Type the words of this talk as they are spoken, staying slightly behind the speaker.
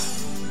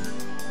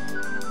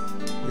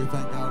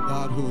thank our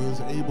God who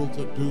is able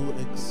to do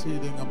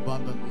exceeding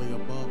abundantly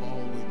above all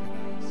we can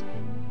ask.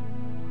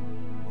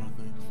 I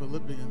think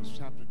Philippians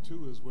chapter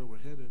 2 is where we're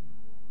headed.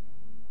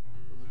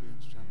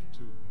 Philippians chapter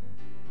 2.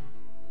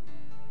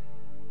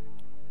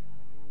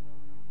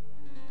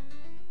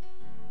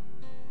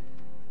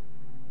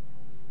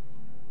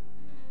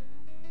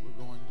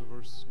 We're going to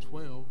verse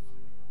 12.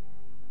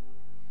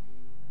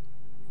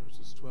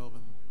 Verses 12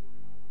 and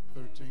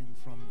 13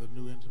 from the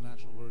New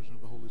International Version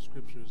of the Holy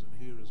Scriptures,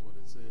 and here is what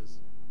it says.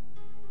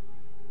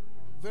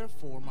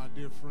 Therefore, my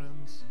dear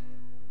friends,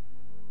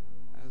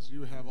 as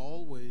you have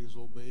always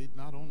obeyed,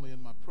 not only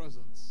in my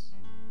presence,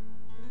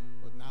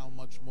 but now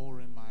much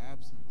more in my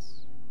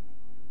absence,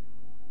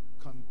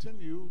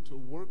 continue to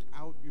work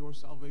out your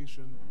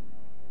salvation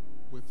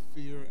with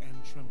fear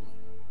and trembling.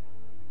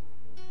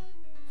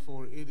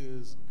 For it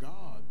is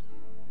God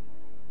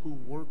who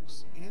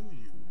works in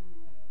you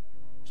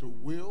to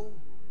will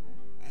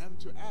and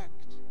to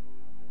act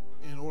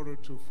in order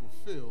to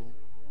fulfill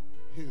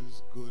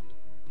his good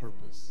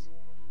purpose.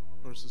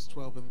 Verses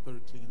 12 and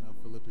 13 of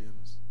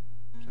Philippians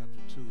chapter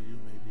 2, you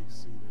may be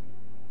seated.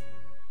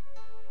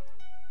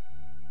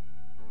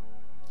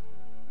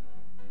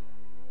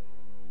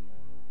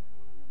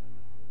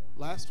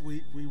 Last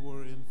week we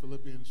were in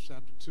Philippians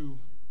chapter 2.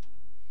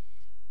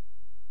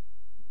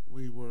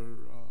 We were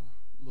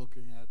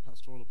looking at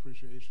pastoral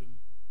appreciation,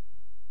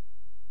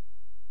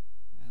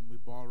 and we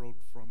borrowed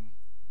from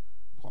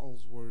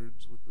Paul's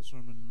words with the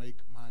sermon,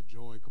 "Make my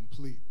joy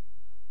complete,"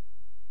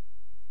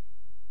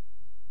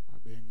 by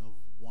being of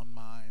one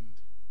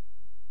mind,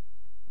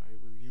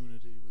 right, with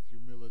unity, with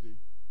humility.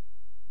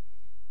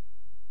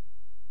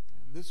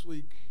 And this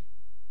week,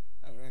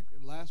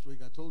 last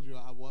week I told you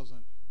I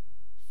wasn't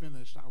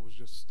finished, I was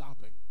just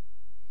stopping.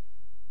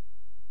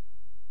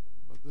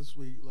 But this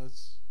week,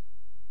 let's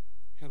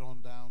head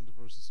on down to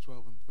verses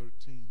 12 and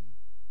 13.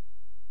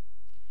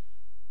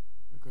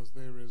 Because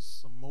there is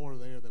some more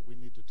there that we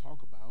need to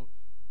talk about.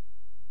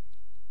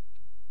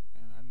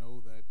 And I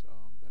know that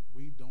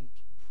we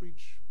don't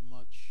preach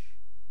much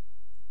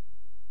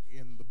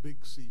in the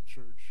Big C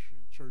church,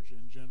 in church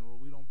in general.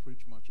 We don't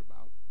preach much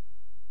about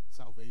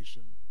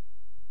salvation,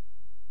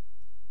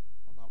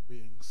 about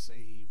being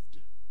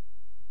saved.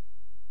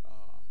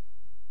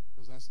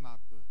 Because that's not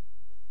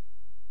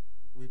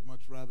we'd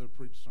much rather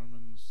preach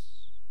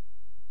sermons,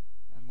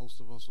 and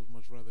most of us would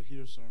much rather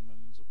hear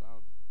sermons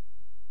about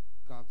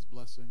God's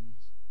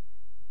blessings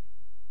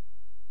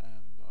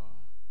and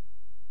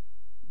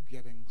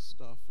getting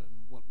stuff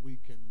and what we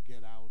can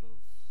get out of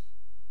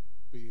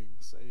being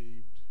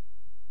saved.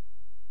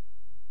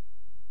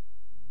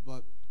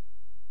 But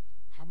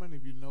how many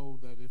of you know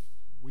that if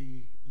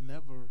we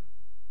never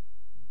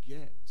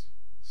get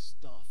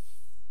stuff,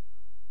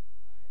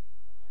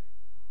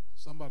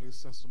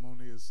 somebody's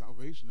testimony is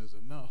salvation is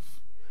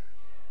enough.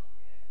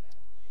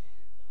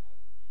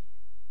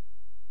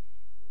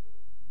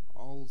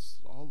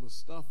 All the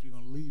stuff you're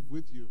going to leave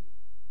with you.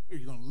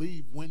 You're going to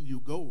leave when you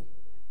go.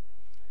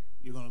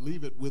 You're going to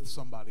leave it with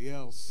somebody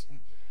else.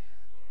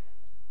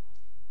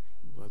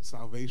 But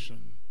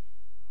salvation,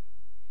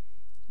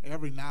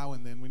 every now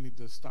and then we need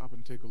to stop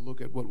and take a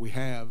look at what we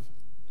have.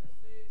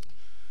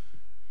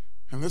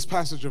 And this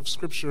passage of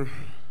Scripture,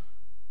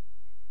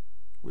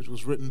 which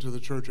was written to the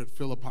church at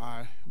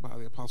Philippi by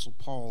the Apostle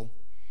Paul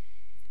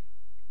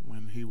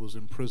when he was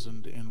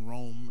imprisoned in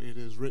Rome, it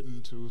is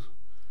written to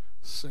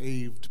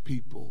saved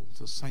people,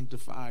 to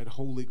sanctified,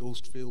 Holy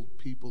Ghost-filled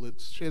people.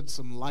 It sheds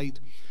some light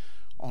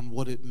on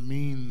what it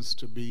means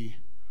to be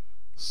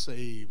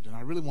saved. And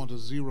I really want to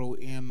zero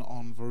in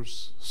on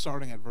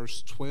starting at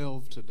verse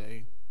 12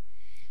 today,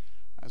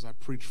 as I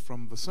preach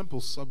from the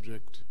simple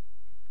subject,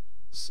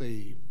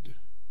 saved.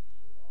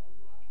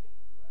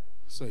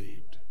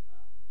 Saved.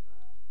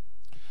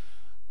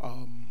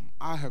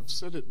 I have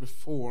said it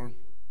before,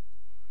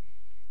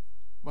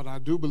 but I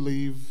do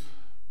believe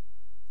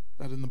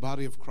that in the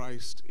body of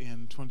Christ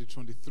in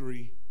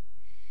 2023,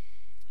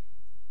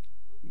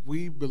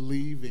 we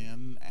believe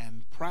in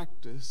and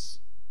practice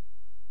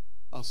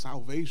a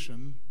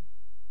salvation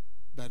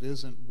that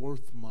isn't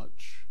worth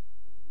much.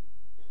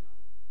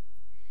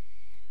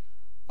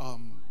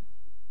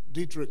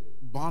 Dietrich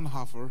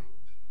Bonhoeffer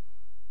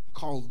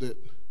called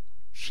it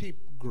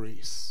cheap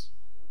grace.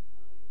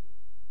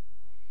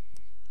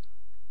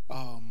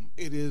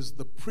 It is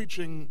the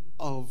preaching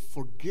of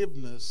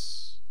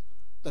forgiveness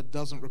that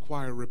doesn't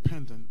require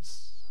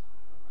repentance.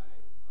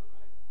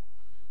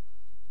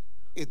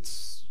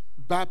 It's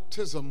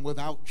baptism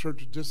without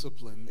church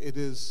discipline. It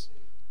is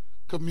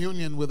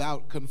communion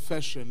without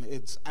confession.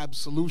 It's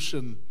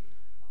absolution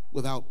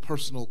without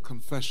personal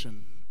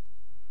confession.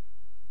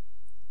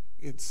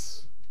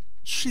 It's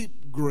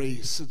cheap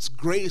grace. It's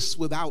grace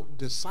without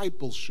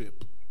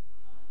discipleship.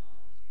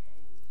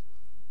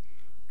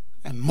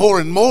 And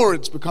more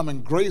it's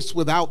becoming grace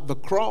without the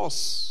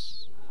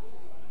cross.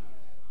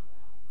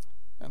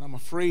 And I'm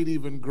afraid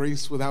even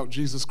grace without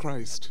Jesus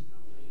Christ.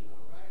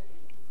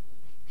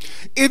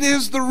 It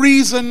is the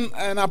reason,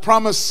 and I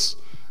promise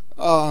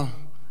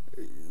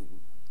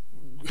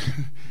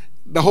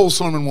the whole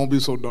sermon won't be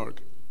so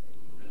dark.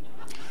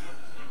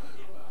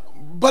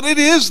 But it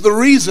is the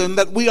reason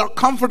that we are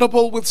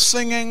comfortable with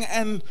singing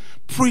and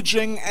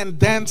preaching and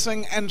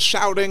dancing and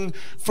shouting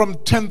from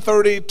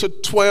 10:30 to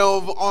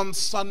 12 on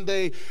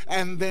Sunday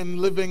and then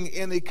living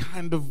any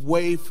kind of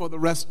way for the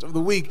rest of the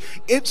week.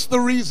 It's the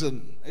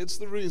reason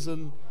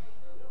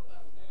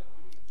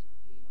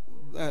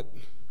that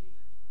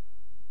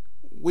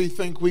we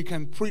think we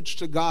can preach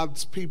to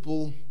God's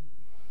people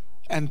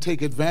and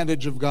take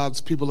advantage of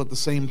God's people at the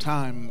same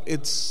time.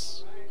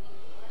 It's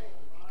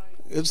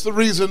the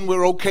reason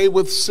we're okay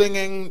with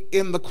singing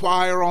in the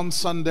choir on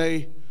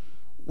Sunday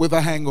with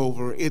a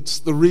hangover. It's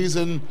the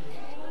reason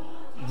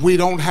we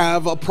don't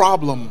have a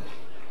problem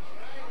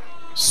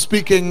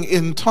speaking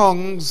in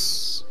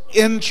tongues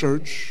in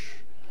church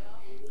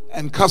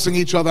and cussing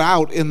each other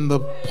out in the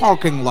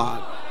parking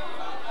lot.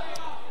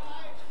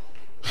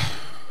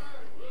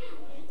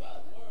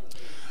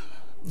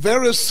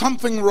 There is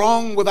something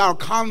wrong with our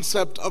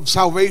concept of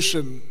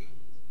salvation.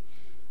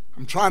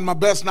 I'm trying my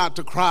best not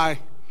to cry.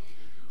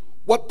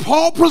 What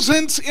Paul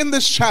presents in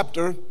this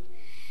chapter,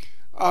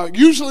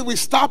 usually we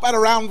stop at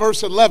around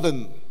verse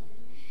 11.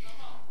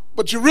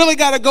 But you really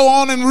got to go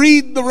on and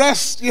read the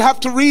rest. You have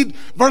to read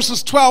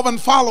verses 12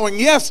 and following.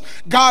 Yes,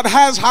 God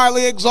has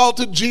highly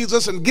exalted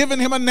Jesus and given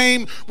him a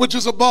name which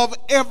is above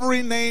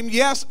every name.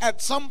 Yes, at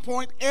some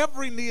point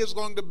every knee is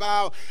going to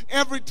bow.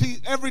 Every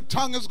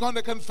tongue is going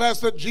to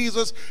confess that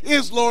Jesus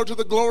is Lord to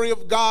the glory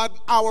of God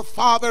our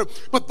Father.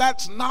 But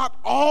that's not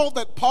all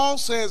that Paul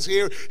says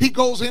here. He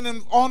goes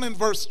on in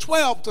verse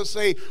 12 to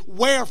say,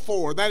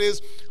 wherefore. That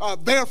is,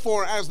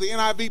 therefore, as the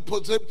NIV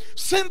puts it,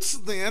 since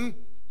then,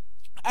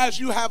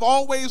 as you have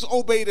always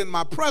obeyed in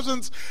my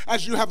presence,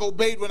 as you have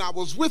obeyed when I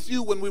was with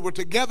you, when we were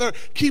together,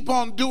 keep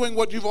on doing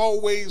what you've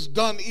always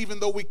done, even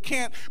though we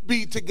can't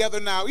be together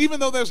now. Even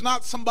though there's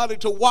not somebody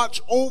to watch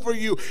over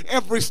you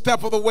every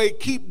step of the way,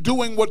 keep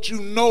doing what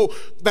you know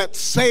that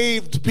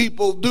saved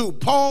people do.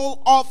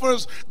 Paul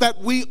offers that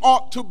we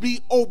ought to be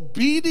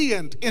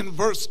obedient in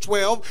verse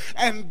 12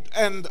 and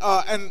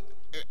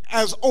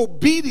as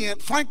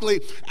obedient, frankly,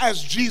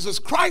 as Jesus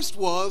Christ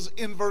was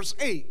in verse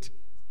 8.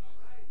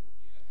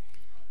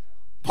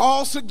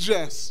 Paul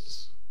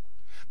suggests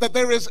that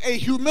there is a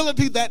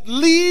humility that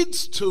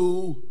leads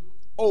to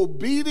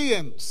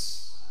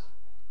obedience.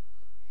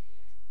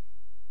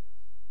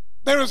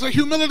 There is a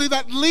humility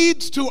that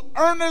leads to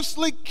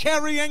earnestly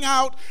carrying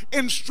out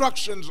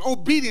instructions,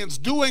 obedience,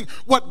 doing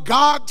what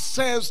God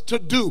says to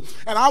do.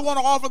 And I want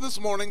to offer this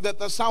morning that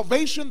the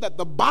salvation that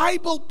the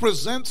Bible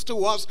presents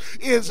to us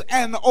is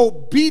an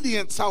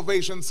obedient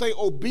salvation. Say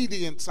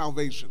obedient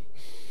salvation.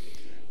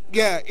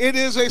 Yeah, it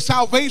is a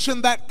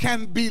salvation that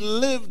can be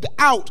lived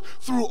out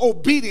through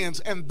obedience.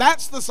 And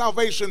that's the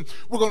salvation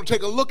we're going to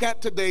take a look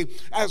at today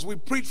as we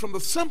preach from the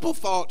simple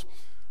thought,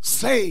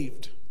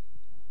 saved.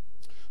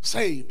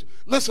 Saved.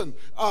 Listen,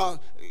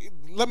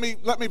 let me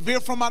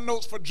veer from my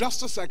notes for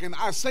just a second.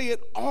 I say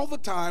it all the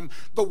time.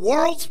 The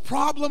world's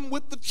problem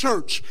with the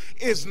church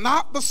is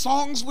not the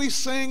songs we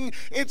sing.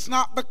 It's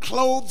not the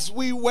clothes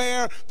we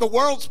wear. The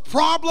world's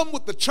problem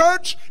with the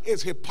church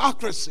is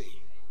hypocrisy.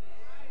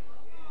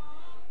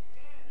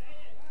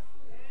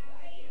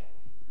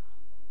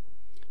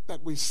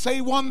 That we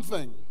say one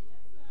thing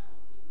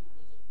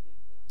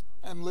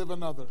and live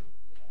another.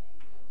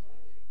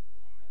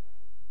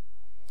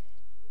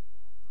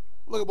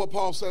 Look at what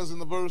Paul says in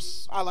the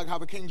verse. I like how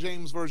the King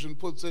James Version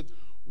puts it.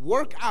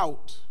 Work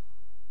out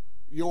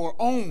your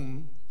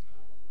own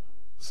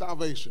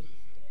salvation.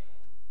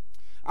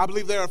 I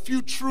believe there are a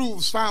few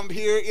truths found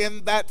here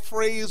in that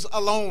phrase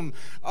alone.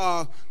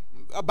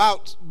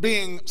 About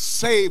being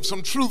saved,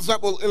 some truths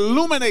that will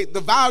illuminate the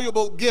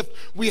valuable gift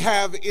we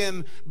have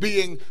in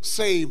being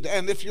saved.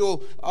 And if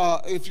you'll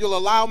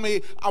allow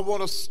me, I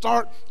want to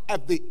start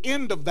at the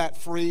end of that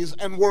phrase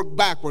and work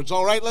backwards.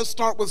 All right, let's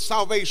start with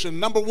salvation.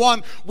 Number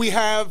one,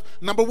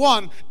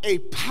 a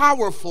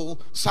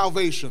powerful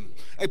salvation.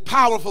 A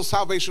powerful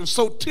salvation.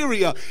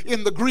 Soteria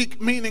in the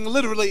Greek, meaning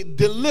literally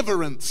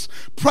deliverance,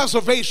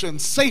 preservation,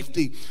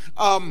 safety.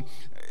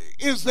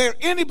 Is there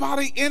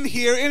anybody in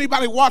here,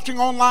 anybody watching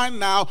online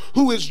now,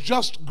 who is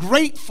just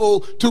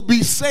grateful to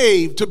be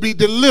saved, to be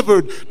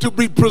delivered, to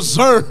be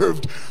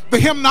preserved? The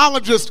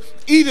hymnologist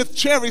Edith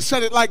Cherry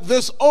said it like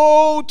this: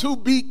 oh, to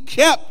be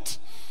kept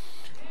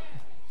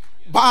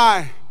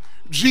by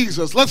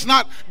Jesus. Let's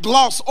not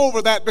gloss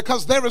over that,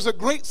 because there is a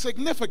great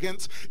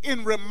significance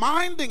in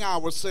reminding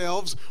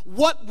ourselves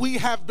what we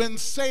have been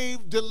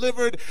saved,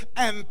 delivered,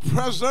 and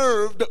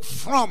preserved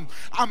from.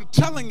 I'm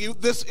telling you,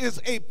 this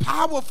is a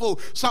powerful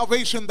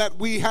salvation that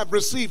we have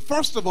received.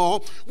 First of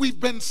all, we've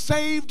been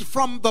saved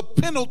from the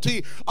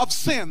penalty of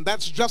sin.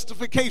 That's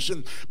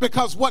justification,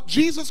 because what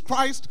Jesus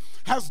Christ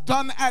has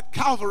done at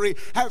Calvary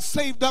has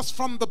saved us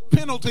from the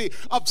penalty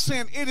of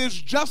sin. It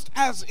is just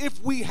as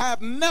if we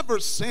have never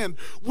sinned.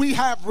 We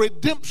have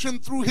redemption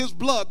through his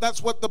blood.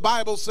 That's what the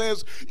Bible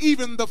says,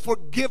 even the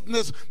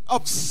forgiveness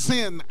of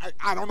sin.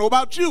 I don't know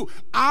about you.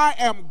 I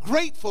am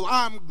grateful.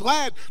 I'm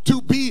glad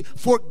to be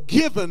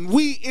forgiven.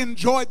 We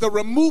enjoy the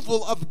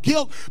removal of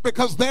guilt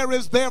because there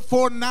is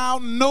therefore now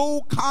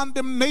no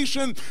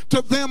condemnation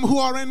to them who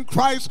are in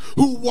Christ,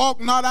 who walk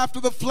not after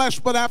the flesh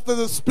but after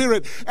the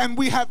Spirit. And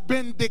we have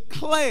been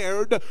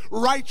declared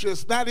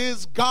righteous. That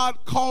is,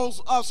 God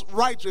calls us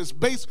righteous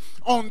based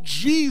on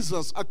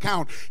Jesus'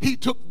 account. He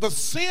took the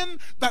sin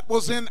that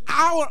was in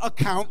our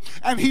account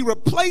and he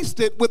replaced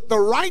it with the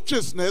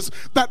righteousness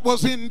that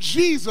was in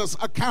Jesus'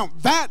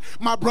 account. That,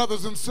 my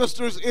brothers and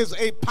sisters, is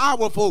a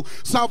powerful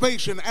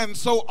salvation. And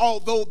so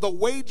although the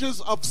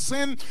wages of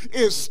sin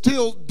is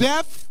still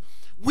death,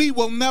 we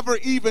will never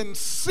even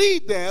see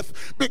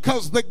death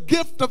because the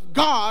gift of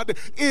God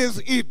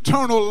is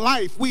eternal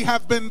life. We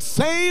have been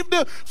saved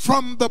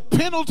from the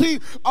penalty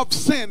of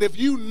sin. If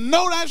you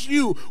know that's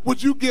you,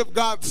 would you give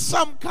God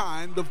some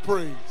kind of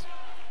praise?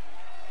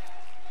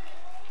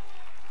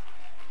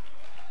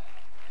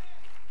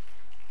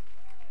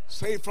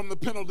 Saved from the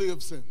penalty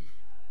of sin.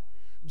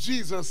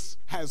 Jesus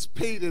has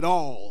paid it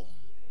all.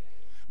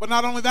 But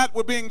not only that,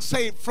 we're being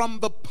saved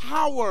from the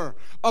power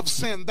of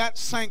sin.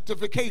 That's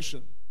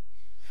sanctification.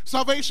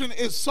 Salvation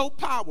is so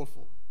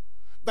powerful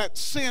that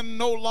sin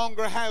no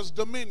longer has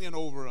dominion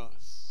over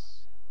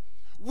us.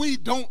 We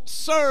don't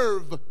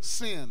serve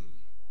sin.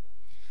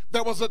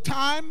 There was a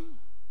time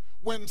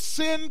when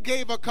sin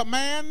gave a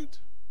command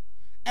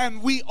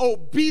and we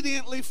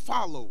obediently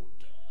followed.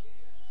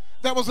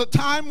 There was a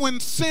time when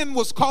sin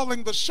was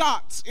calling the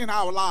shots in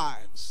our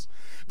lives.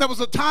 There was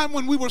a time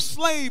when we were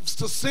slaves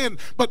to sin,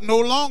 but no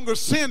longer.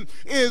 Sin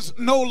is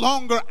no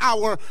longer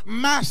our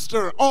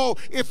master. Oh,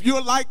 if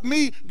you're like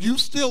me, you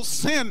still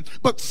sin,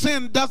 but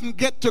sin doesn't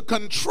get to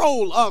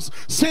control us.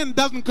 Sin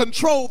doesn't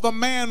control the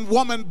man,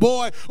 woman,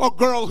 boy, or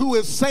girl who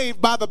is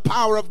saved by the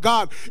power of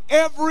God.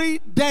 Every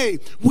day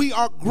we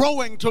are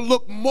growing to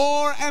look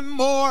more and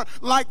more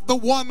like the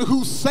one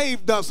who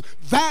saved us.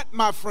 That,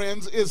 my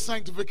friends, is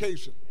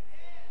sanctification.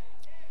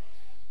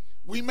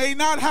 We may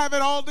not have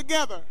it all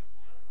together,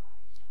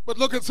 but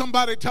look at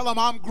somebody, tell them,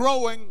 I'm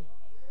growing.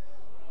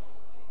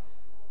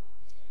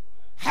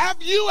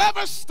 Have you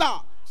ever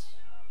stopped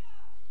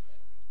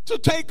to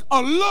take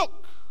a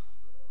look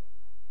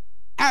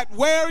at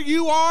where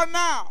you are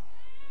now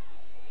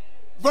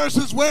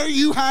versus where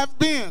you have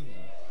been?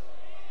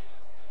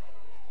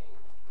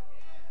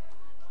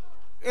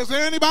 Is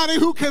there anybody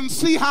who can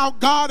see how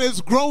God is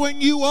growing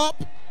you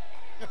up?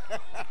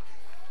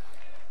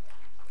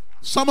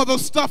 Some of the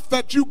stuff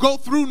that you go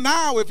through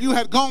now, if you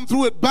had gone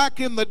through it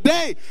back in the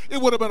day,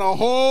 it would have been a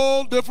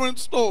whole different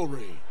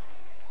story.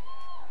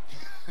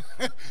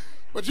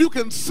 But you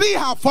can see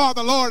how far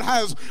the Lord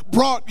has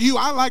brought you.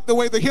 I like the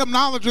way the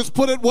hymnologist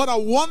put it. What a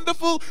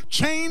wonderful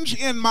change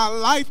in my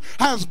life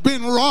has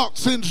been wrought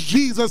since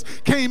Jesus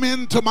came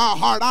into my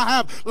heart. I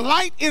have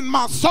light in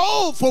my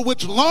soul for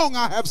which long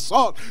I have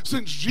sought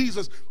since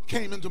Jesus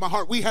came into my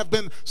heart. We have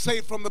been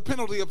saved from the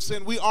penalty of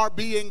sin. We are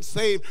being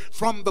saved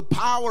from the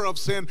power of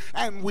sin,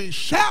 and we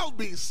shall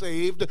be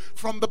saved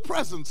from the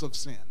presence of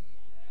sin.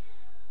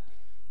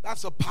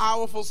 That's a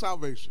powerful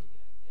salvation.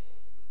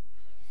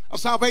 A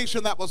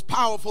salvation that was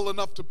powerful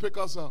enough to pick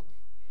us up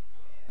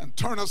and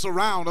turn us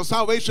around. A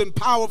salvation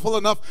powerful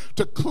enough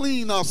to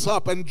clean us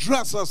up and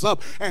dress us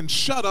up and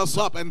shut us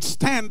up and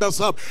stand us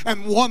up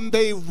and one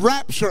day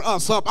rapture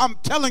us up. I'm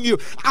telling you,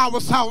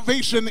 our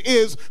salvation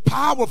is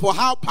powerful.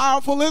 How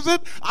powerful is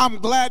it? I'm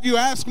glad you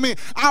asked me.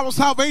 Our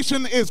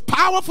salvation is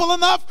powerful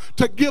enough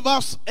to give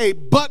us a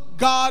but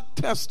God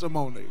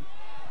testimony.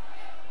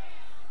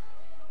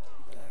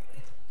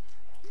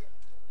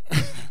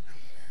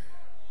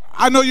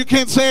 I know you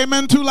can't say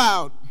amen too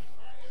loud,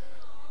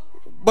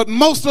 but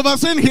most of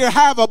us in here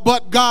have a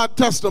but God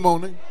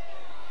testimony.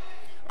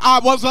 I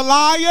was a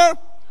liar,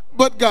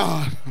 but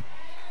God.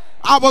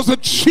 I was a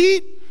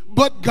cheat,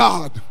 but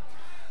God.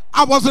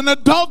 I was an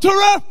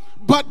adulterer,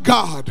 but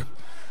God.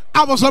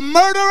 I was a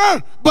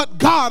murderer, but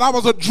God. I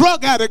was a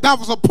drug addict. I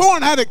was a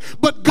porn addict,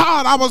 but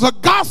God. I was a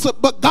gossip,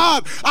 but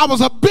God. I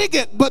was a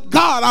bigot, but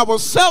God. I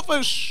was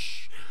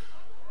selfish,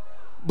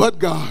 but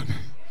God.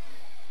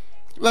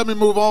 Let me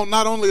move on.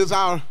 Not only is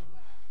our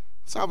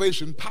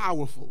salvation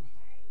powerful,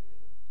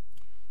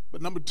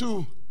 but number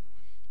two,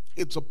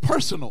 it's a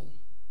personal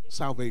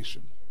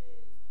salvation.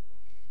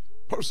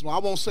 Personal. I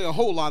won't say a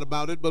whole lot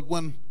about it, but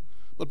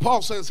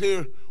Paul says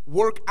here,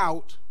 work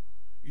out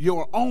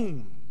your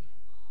own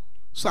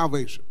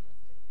salvation.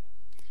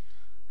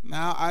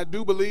 Now, I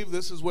do believe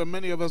this is where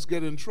many of us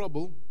get in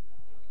trouble,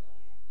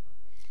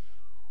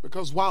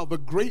 because while the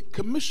Great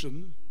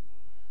Commission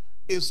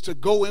is to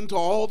go into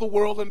all the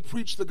world and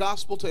preach the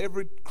gospel to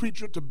every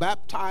creature, to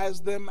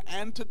baptize them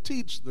and to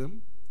teach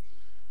them,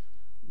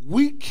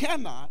 we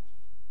cannot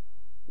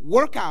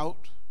work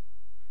out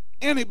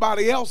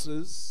anybody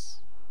else's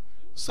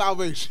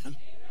salvation.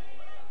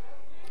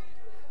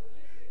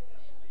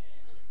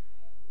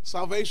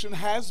 Salvation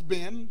has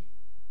been,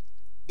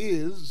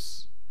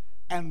 is,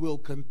 and will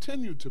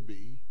continue to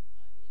be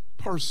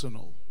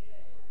personal.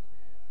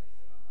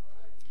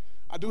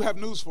 I do have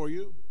news for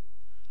you.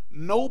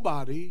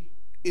 Nobody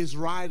is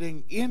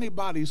riding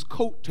anybody's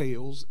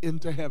coattails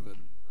into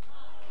heaven.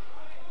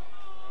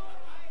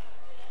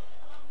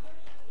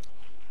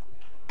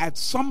 At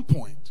some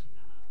point,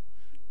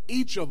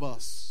 each of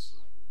us,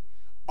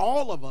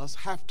 all of us,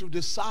 have to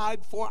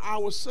decide for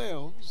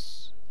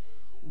ourselves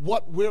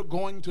what we're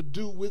going to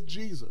do with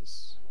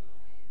Jesus.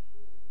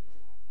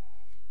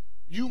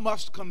 You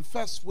must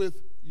confess with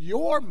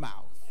your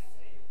mouth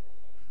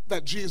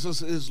that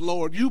Jesus is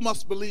Lord. You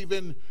must believe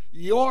in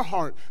your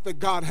heart that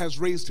God has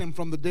raised him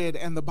from the dead,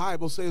 and the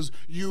Bible says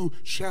you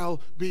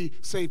shall be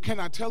saved. Can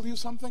I tell you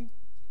something?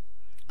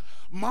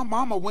 My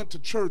mama went to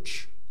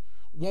church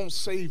won't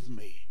save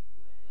me.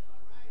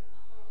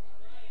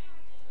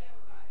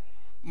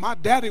 My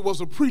daddy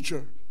was a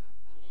preacher,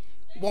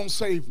 won't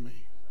save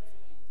me.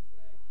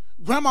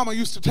 Grandmama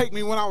used to take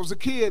me when I was a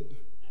kid,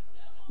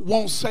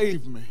 won't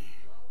save me.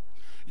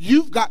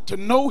 You've got to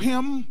know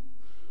him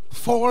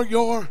for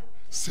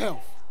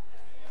yourself.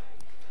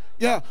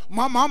 Yeah,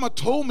 my mama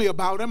told me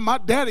about him. My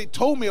daddy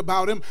told me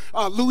about him.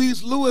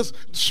 Louise Lewis,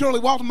 Shirley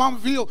Walter, Mama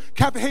Veal,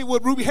 Kathy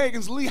Haywood, Ruby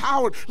Higgins, Lee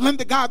Howard,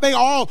 Linda Guy, they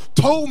all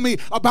told me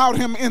about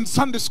him in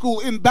Sunday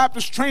school, in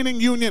Baptist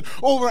Training Union,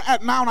 over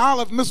at Mount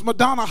Olive. Miss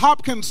Madonna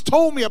Hopkins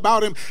told me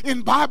about him.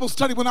 In Bible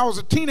study when I was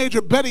a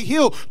teenager, Betty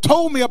Hill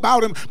told me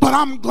about him. But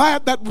I'm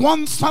glad that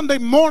one Sunday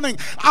morning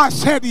I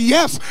said,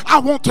 yes, I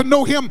want to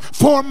know him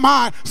for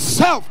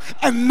myself.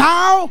 And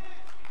now,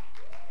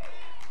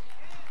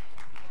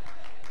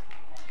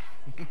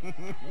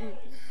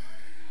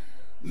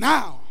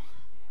 now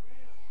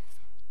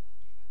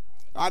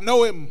I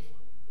know him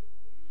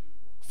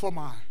for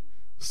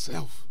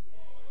myself.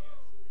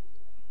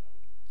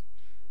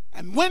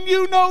 And when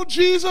you know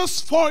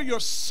Jesus for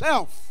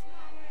yourself,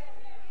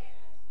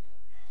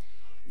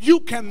 you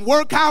can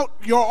work out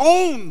your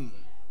own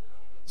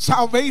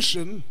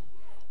salvation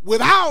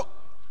without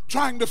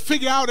trying to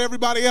figure out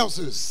everybody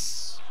else's.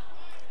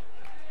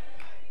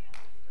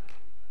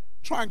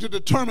 Trying to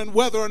determine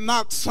whether or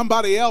not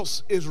somebody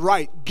else is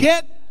right.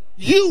 Get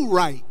you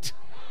right.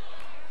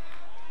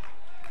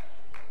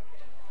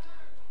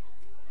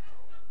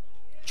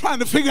 Trying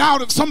to figure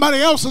out if somebody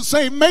else is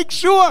saved. Make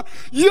sure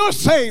you're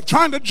saved.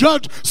 Trying to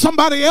judge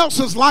somebody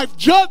else's life.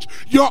 Judge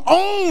your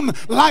own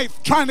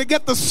life. Trying to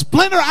get the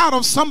splinter out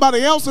of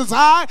somebody else's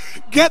eye.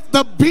 Get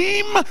the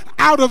beam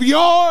out of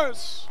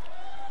yours.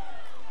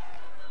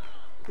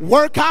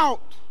 Work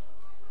out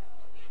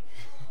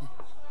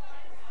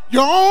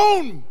your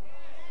own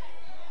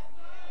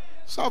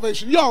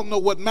salvation. Y'all know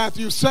what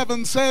Matthew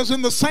 7 says.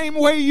 In the same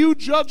way you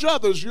judge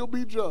others, you'll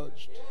be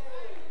judged.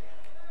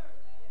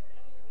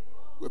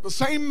 With the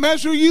same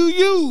measure you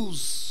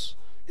use,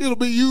 it'll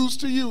be used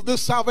to you.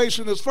 This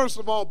salvation is, first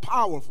of all,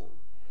 powerful.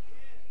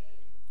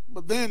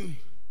 But then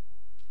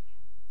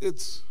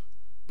it's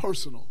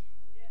personal.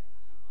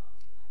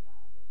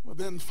 But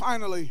then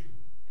finally,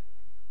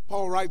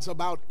 Paul writes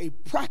about a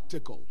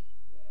practical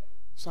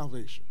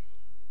salvation.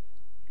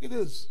 It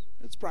is.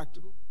 It's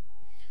practical.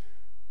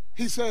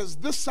 He says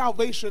this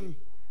salvation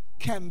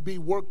can be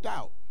worked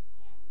out.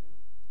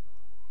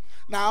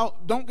 Now,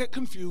 don't get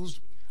confused.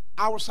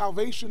 Our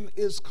salvation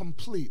is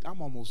complete.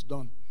 I'm almost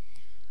done.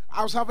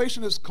 Our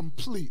salvation is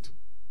complete.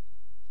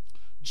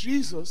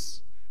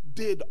 Jesus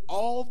did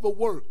all the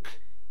work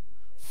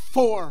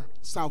for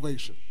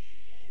salvation.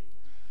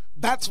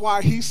 That's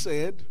why he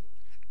said,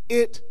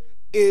 it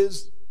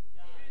is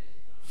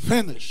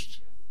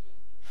finished.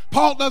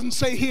 Paul doesn't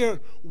say here,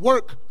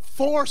 work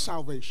for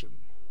salvation.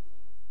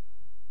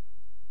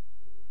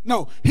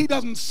 No, he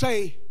doesn't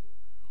say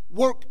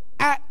work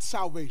at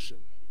salvation.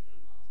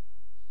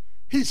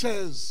 He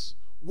says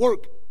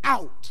work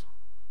out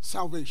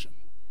salvation.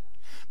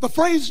 The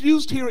phrase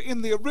used here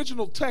in the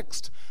original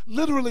text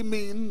literally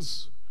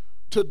means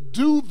to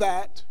do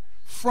that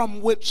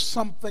from which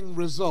something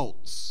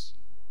results.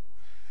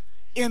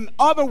 In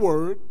other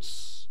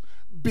words,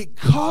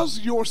 because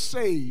you're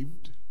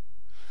saved,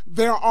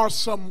 there are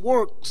some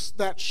works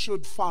that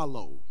should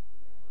follow.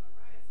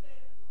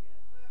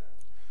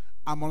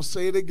 I'm going to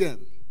say it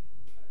again.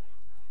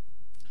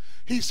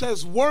 He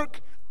says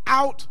work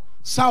out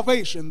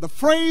salvation. The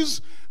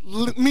phrase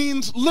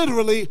means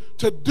literally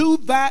to do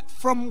that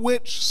from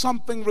which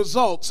something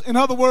results. In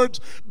other words,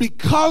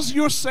 because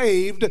you're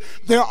saved,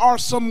 there are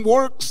some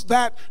works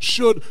that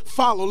should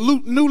follow.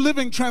 New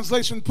Living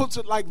Translation puts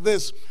it like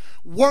this: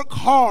 work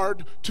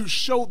hard to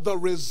show the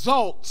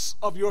results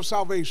of your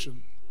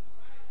salvation.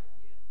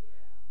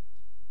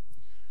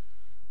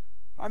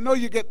 I know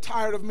you get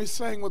tired of me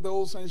saying what the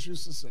old saints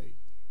used to say.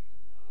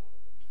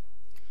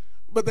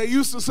 But they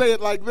used to say it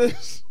like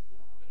this: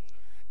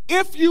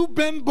 if you've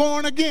been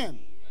born again,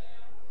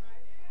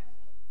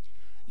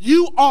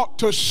 you ought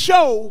to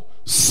show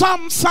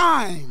some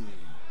sign.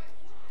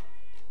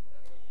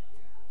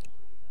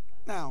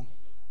 Now,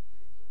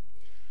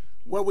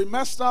 where we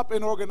messed up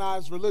in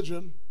organized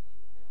religion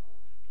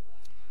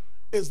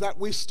is that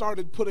we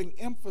started putting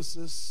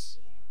emphasis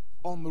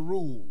on the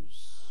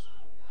rules,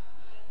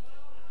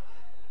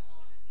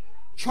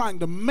 trying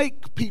to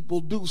make people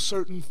do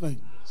certain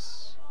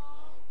things.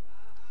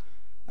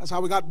 That's how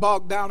we got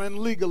bogged down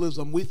in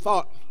legalism. We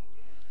thought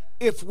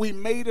if we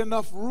made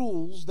enough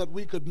rules that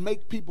we could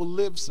make people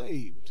live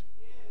saved.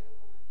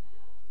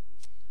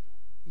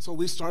 And so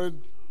we started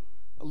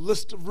a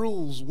list of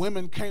rules.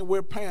 Women can't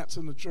wear pants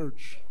in the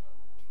church.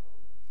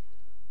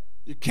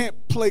 You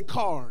can't play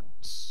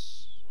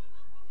cards.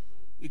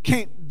 You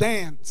can't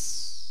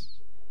dance.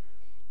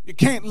 You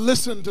can't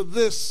listen to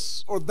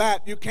this or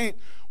that. You can't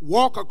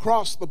walk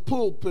across the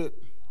pulpit.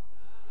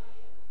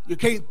 You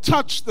can't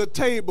touch the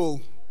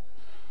table.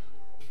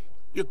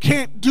 You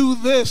can't do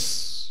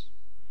this.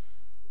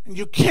 And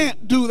you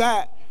can't do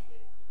that.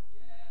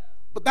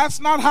 But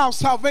that's not how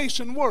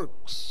salvation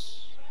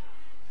works.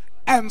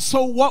 And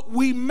so what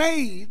we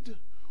made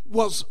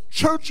was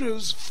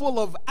churches full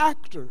of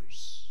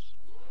actors.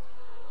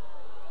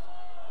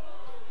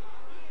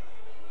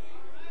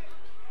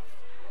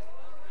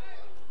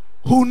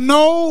 Who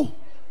know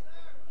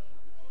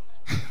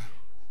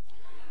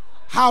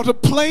how to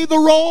play the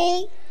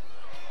role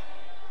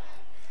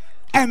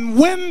and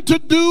when to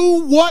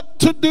do, what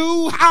to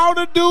do, how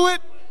to do it.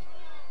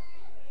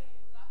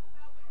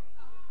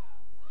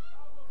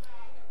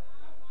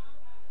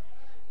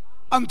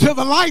 Until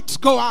the lights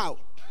go out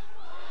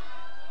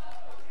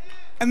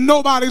and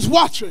nobody's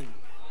watching.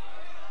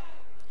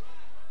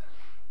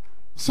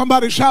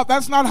 Somebody shout,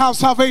 that's not how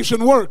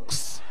salvation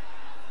works.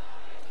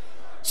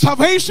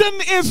 Salvation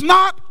is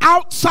not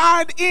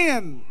outside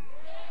in.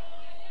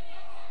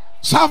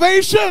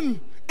 Salvation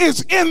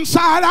is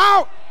inside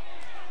out.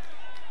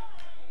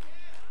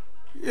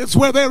 It's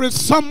where there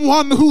is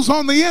someone who's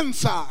on the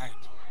inside.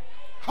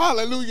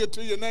 Hallelujah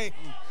to your name.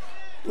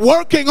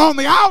 Working on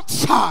the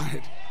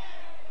outside,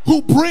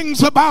 who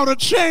brings about a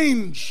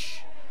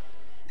change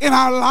in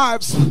our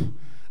lives.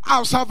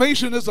 Our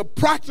salvation is a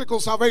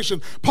practical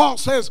salvation. Paul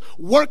says,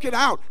 work it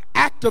out,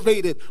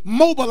 activate it,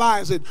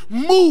 mobilize it,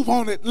 move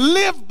on it,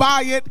 live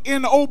by it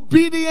in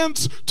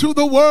obedience to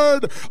the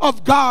word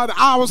of God.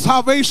 Our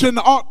salvation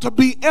ought to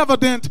be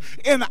evident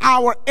in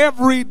our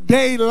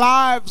everyday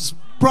lives,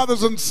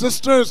 brothers and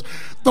sisters.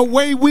 The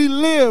way we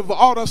live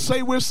ought to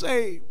say we're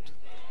saved.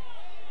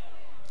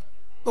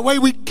 The way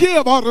we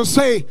give ought to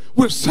say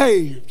we're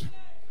saved.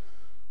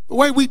 The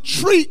way we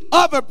treat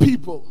other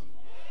people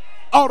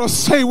ought to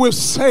say we're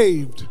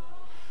saved.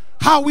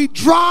 How we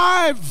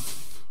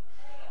drive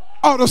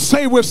ought to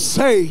say we're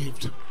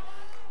saved.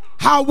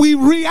 How we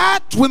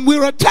react when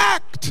we're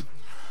attacked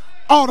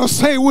ought to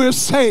say we're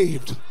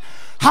saved.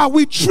 How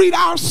we treat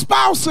our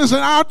spouses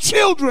and our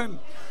children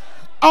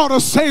ought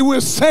to say we're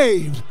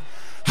saved.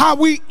 How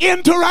we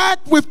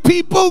interact with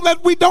people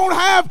that we don't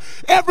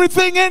have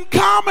everything in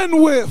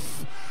common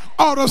with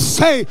ought to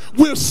say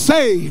we're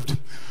saved.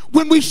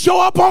 When we show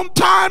up on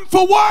time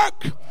for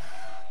work,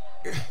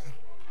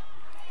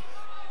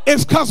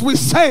 it's because we're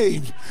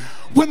saved.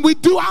 When we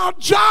do our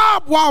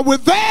job while we're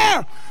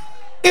there,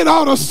 it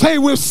ought to say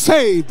we're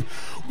saved.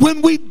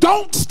 When we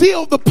don't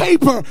steal the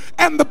paper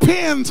and the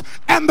pens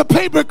and the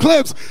paper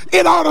clips,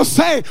 it ought to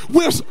say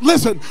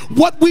listen,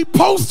 what we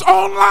post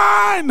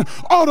online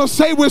ought to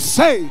say we're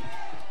saved.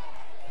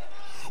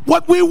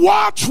 What we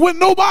watch when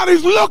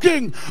nobody's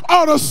looking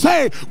ought to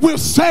say we're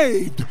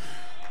saved.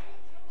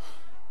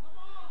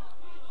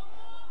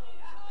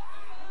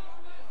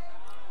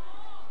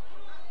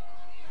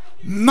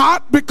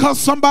 Not because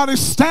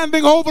somebody's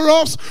standing over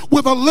us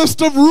with a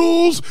list of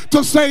rules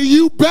to say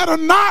you better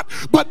not,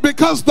 but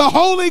because the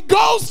Holy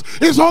Ghost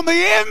is on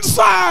the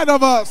inside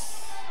of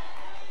us.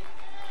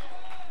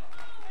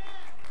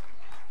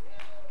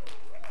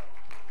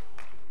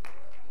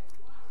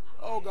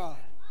 Oh God,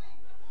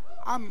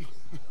 I'm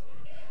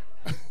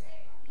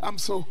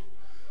so,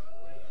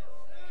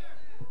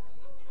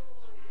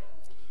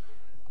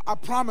 I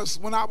promise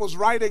when I was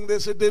writing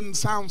this it didn't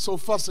sound so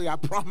fussy, I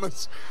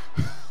promise.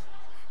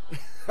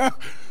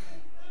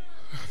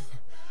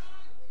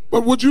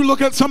 But would you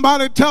look at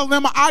somebody and tell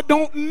them, I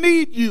don't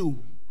need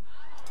you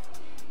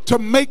to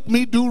make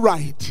me do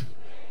right.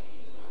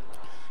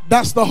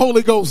 That's the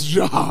Holy Ghost's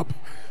job.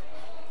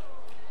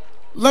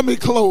 Let me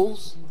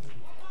close.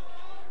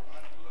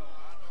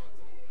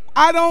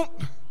 I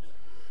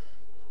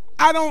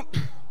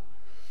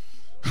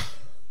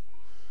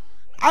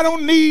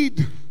don't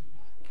need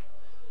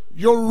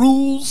your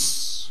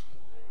rules.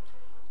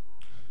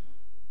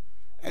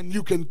 And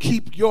you can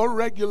keep your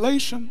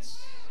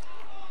regulations.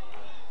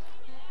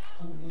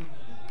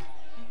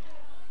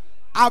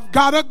 I've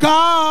got a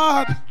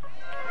God.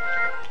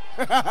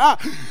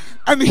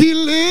 And he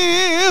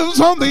lives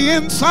on the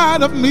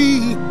inside of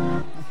me.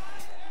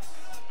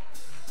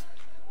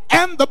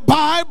 And the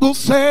Bible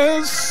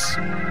says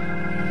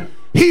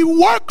he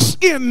works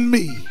in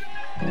me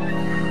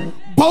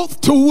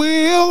both to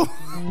will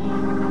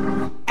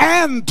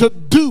and to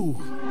do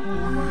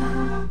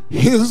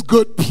his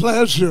good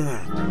pleasure.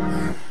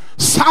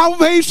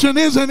 Salvation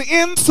is an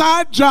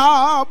inside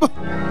job.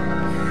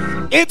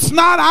 It's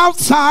not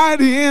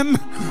outside in,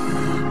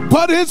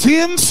 but it's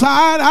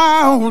inside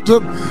out.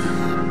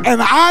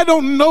 And I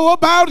don't know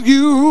about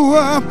you,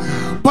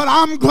 but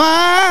I'm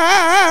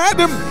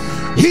glad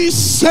he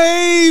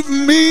saved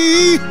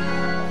me.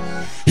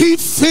 He He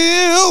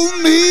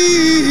filled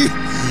me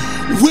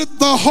with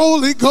the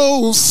Holy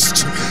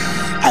Ghost.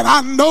 And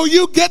I know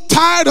you get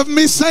tired of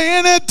me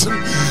saying it,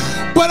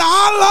 but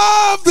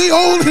I love the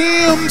old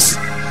hymns.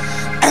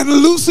 And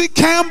Lucy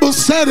Campbell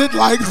said it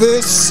like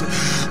this: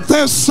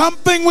 there's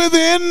something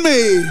within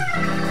me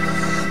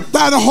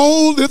that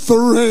holdeth the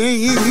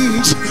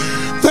reins.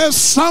 There's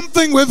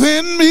something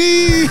within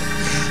me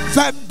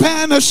that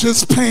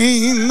banishes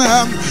pain.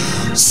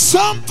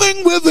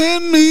 Something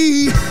within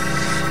me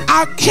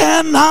I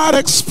cannot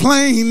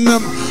explain.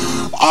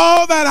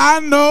 All that I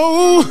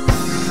know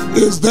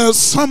is there's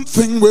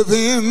something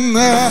within.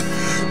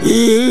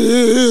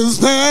 Is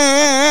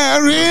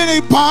there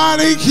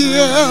anybody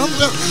here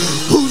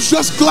who's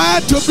just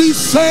glad to be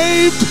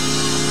saved?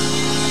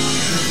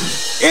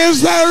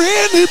 Is there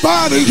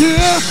anybody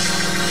here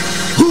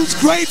who's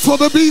grateful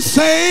to be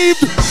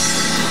saved,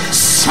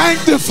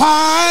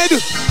 sanctified,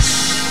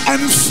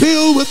 and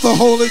filled with the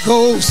Holy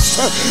Ghost?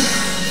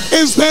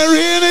 Is there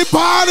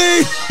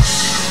anybody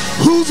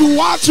who's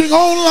watching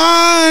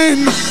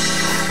online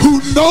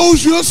who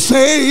knows you're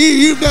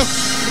saved,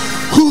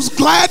 who's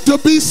glad to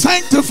be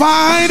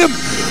sanctified,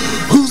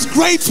 who's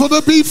grateful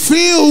to be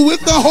filled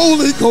with the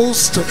Holy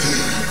Ghost?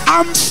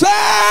 I'm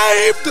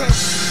saved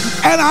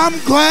and I'm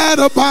glad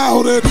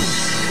about it.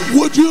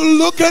 Would you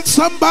look at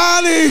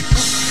somebody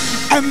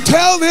and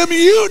tell them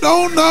you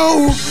don't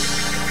know,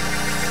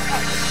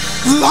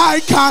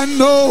 like I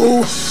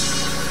know,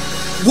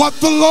 what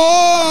the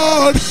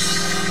Lord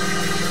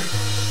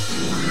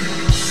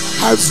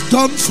has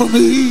done for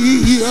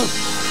me?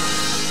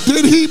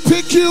 Did he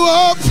pick you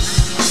up?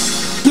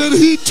 Did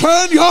he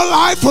turn your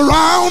life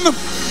around?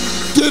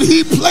 Did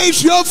he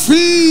place your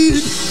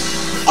feet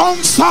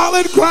on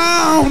solid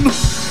ground?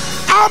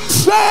 I'm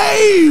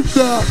saved,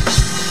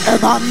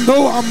 and I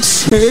know I'm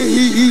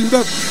saved.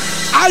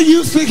 I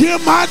used to hear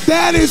my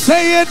daddy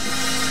say it.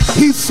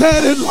 He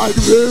said it like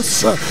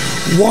this: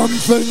 one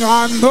thing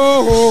I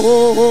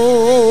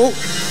know,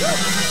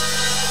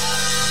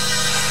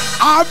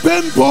 I've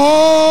been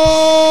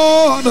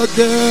born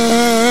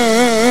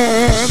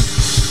again.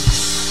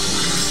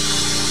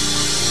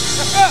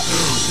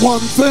 One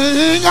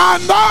thing I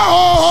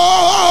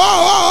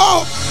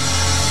know,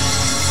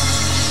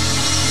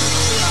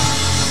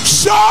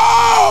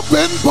 sure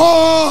been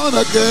born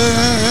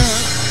again.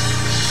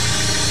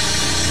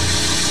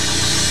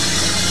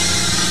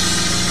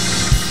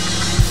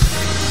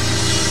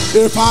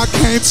 If I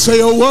can't say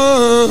a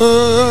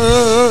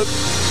word,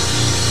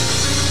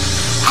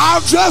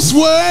 I'll just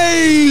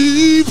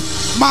wave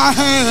my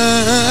hand.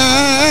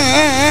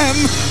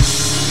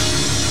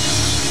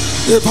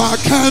 If I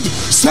can't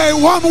say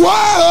one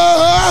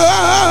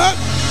word,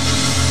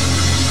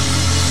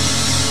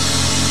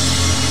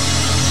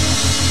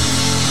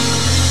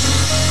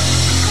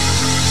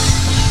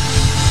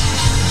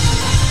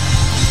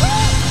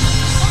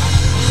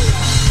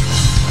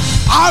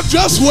 I'll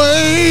just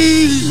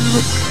wave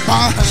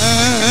my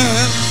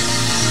hand.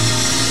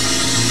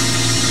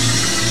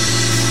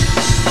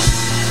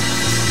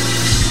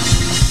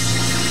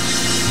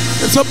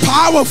 It's a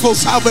powerful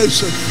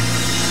salvation.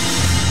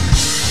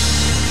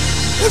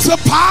 It's a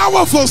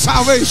powerful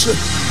salvation.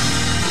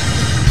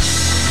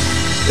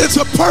 It's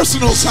a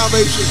personal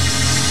salvation.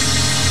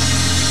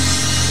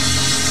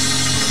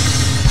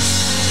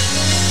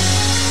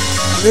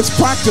 And it's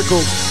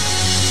practical.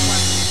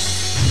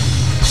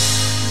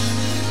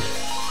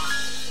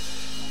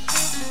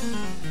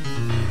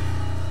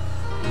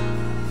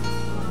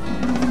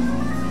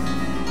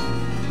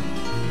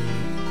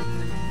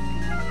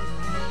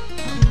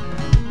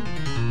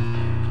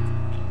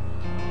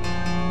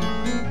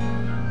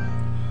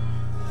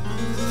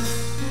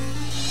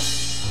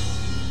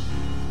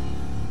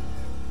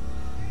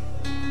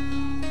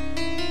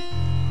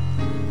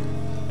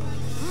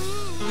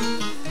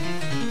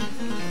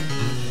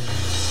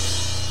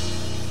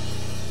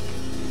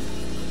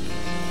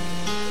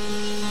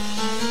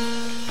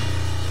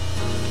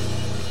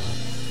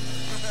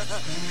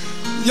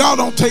 Y'all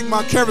don't take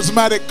my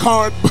charismatic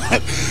card,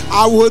 but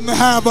I wouldn't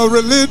have a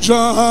religion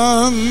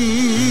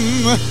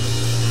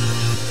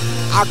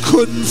I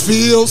couldn't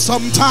feel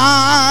sometimes.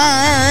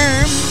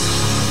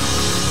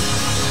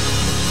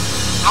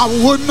 I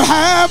wouldn't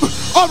have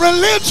a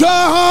religion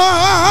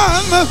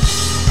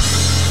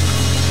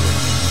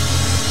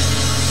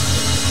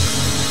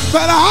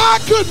that I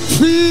couldn't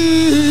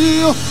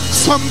feel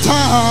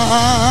sometimes.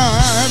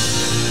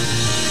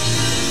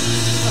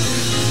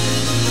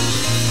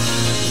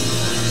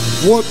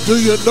 What do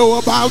you know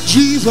about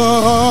Jesus?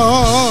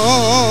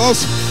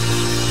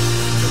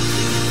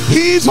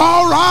 He's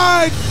all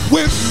right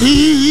with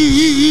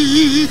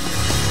me.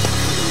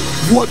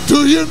 What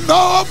do you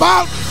know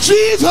about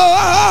Jesus?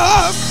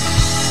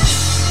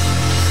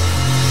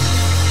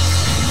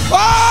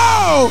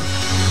 Oh!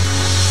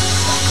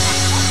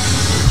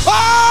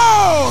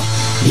 Oh!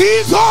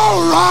 He's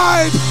all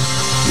right.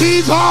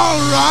 He's all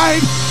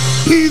right.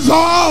 He's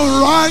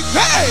all right.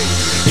 Hey!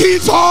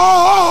 He's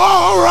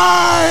all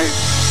right.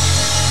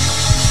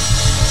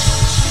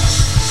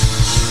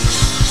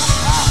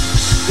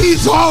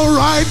 He's all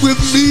right with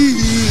me.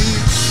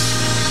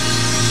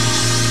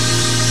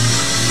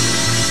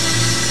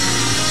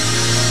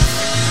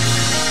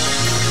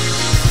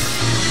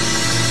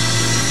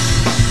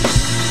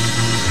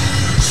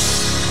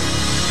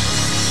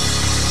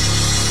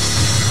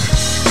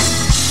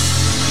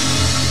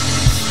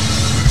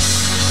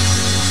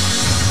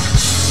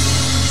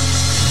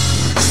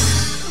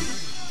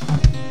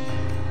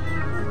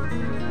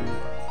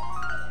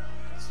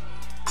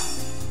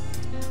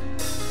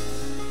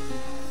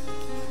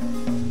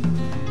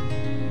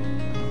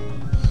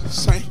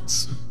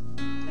 Saints,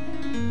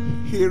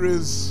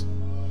 here's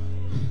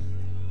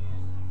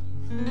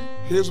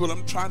what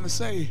I'm trying to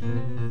say.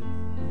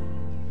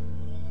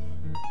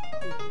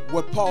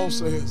 What Paul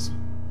says,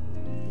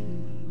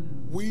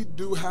 we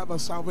do have a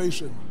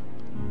salvation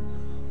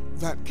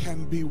that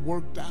can be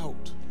worked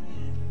out.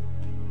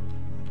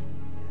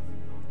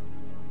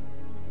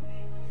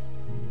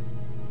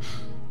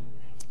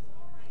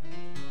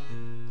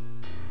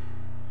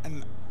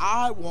 And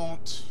I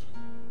want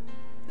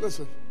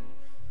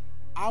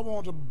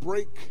to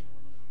break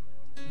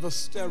the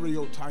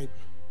stereotype.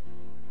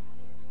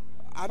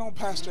 I don't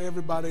pastor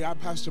everybody, I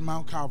pastor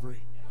Mount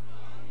Calvary.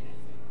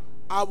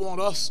 I want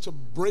us to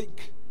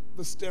break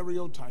the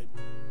stereotype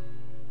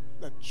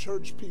that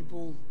church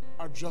people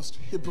are just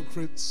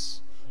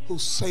hypocrites who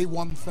say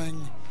one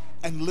thing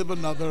and live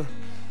another,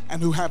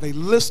 and who have a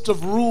list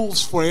of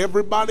rules for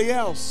everybody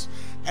else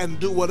and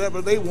do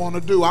whatever they want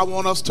to do. I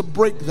want us to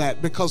break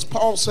that, because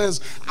Paul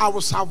says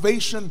our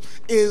salvation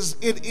is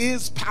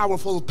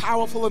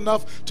powerful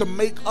enough to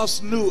make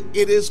us new.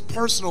 It is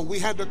personal. We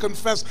had to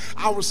confess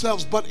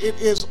ourselves, but it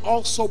is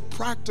also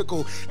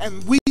practical,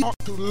 and we ought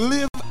to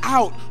live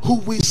out who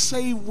we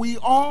say we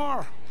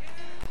are.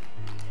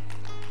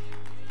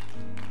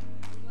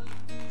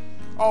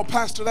 Oh,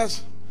 Pastor,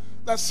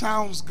 that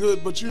sounds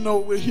good, but you know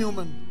we're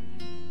human.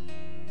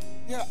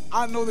 Yeah,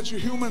 I know that you're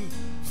human,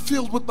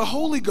 filled with the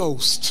Holy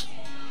Ghost.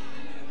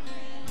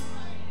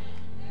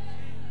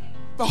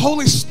 The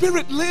Holy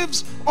Spirit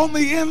lives on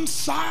the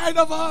inside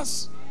of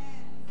us.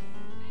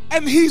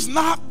 And He's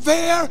not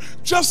there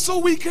just so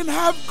we can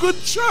have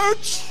good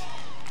church.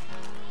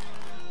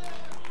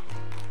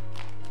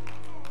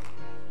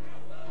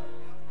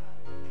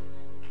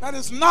 That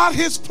is not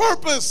His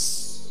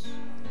purpose.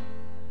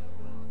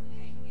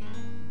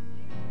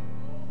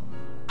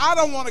 I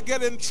don't want to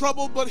get in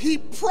trouble, but He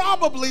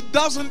probably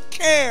doesn't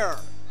care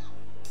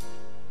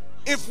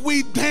if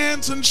we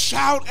dance and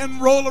shout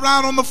and roll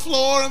around on the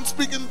floor and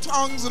speak in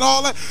tongues and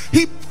all that.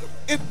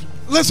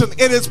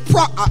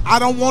 I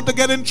don't want to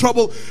get in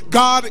trouble.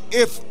 God,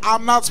 if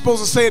I'm not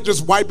supposed to say it,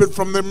 just wipe it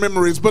from their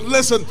memories. But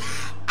listen,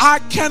 I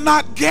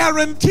cannot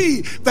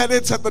guarantee that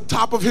it's at the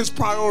top of His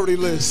priority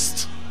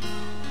list.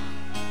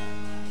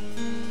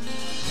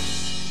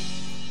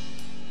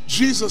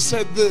 Jesus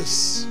said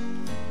this: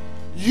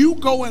 you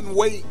go and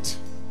wait,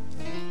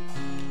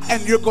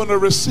 and you're going to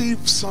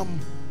receive some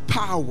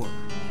power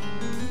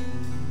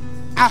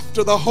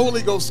after the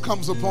Holy Ghost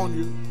comes upon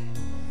you.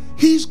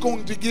 He's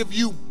going to give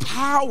you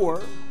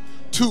power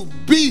to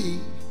be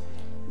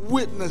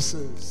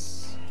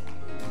witnesses.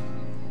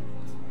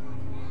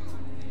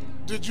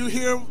 Did you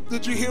hear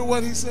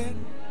what he said?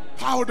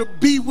 Power to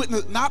be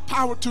witness, not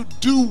power to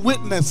do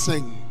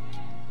witnessing.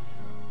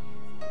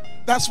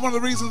 That's one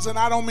of the reasons, and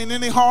I don't mean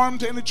any harm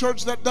to any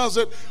church that does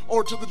it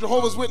or to the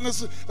Jehovah's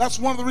Witnesses. That's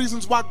one of the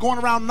reasons why going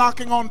around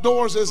knocking on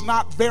doors is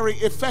not very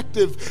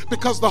effective,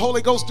 because the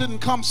Holy Ghost didn't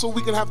come so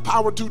we could have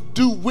power to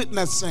do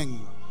witnessing.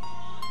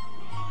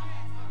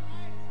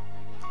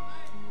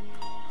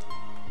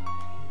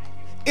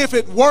 If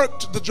it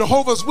worked, the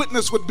Jehovah's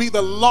Witness would be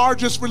the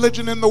largest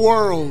religion in the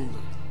world.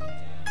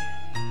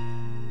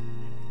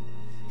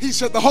 He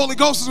said the Holy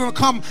Ghost is going to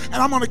come, and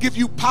I'm going to give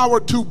you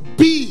power to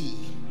be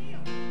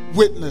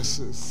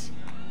witnesses,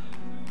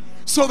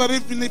 so that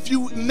even if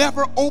you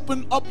never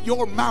open up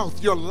your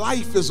mouth, your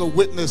life is a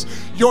witness.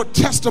 Your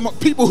testimony,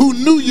 people who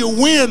knew you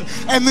when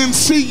and then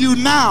see you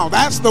now,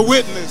 that's the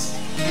witness.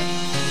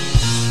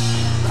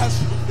 That's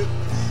the witness.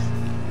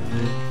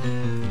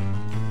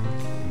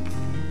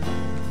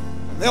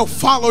 They'll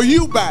follow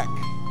you back.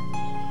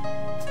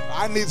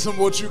 I need some of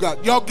what you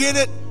got. Y'all get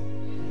it?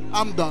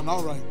 I'm done.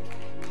 All right.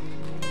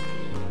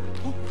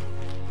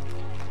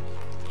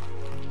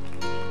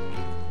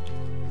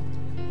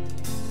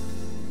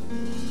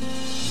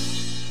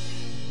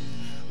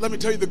 Let me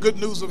tell you the good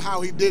news of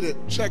how He did it.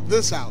 Check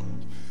this out.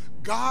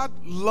 God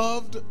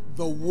loved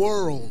the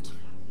world.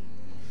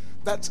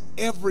 That's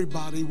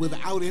everybody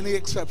without any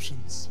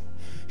exceptions.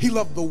 He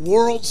loved the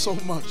world so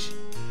much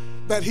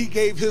that He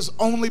gave His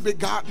only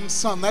begotten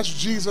Son. That's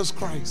Jesus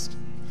Christ.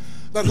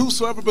 That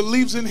whosoever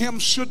believes in Him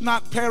should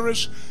not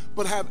perish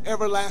but have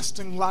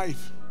everlasting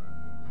life.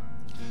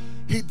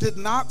 He did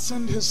not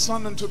send His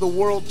Son into the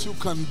world to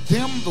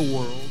condemn the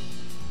world,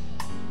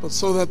 but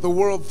so that the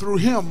world through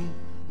Him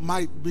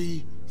might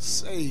be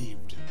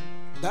saved.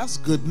 That's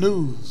good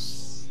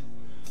news.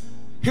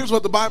 Here's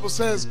what the Bible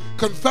says: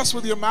 confess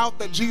with your mouth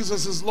that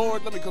Jesus is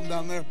Lord. Let me come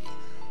down there.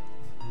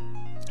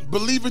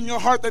 believe in your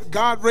heart that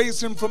God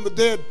raised him from the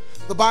dead,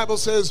 the Bible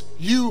says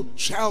you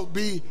shall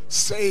be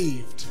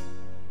saved.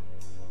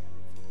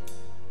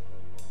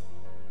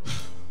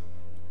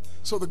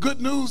 So the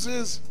good news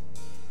is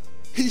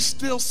he's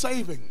still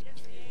saving.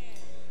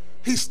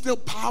 He's still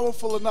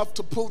powerful enough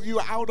to pull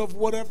you out of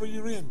whatever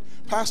you're in.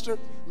 Pastor,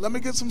 let me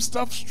get some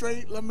stuff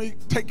straight. Let me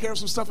take care of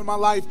some stuff in my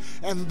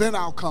life, and then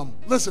I'll come.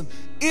 Listen,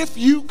 if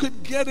you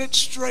could get it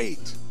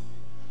straight,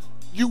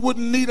 you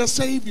wouldn't need a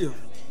Savior.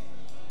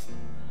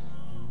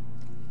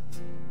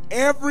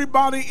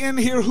 Everybody in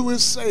here who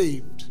is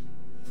saved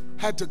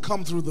had to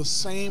come through the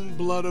same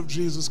blood of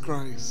Jesus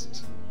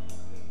Christ.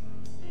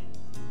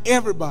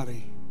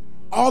 Everybody.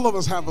 All of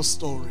us have a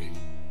story.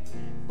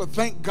 But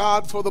thank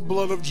God for the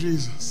blood of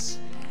Jesus.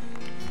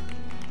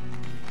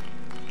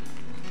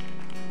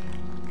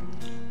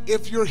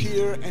 If you're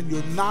here and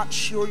you're not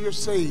sure you're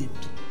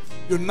saved,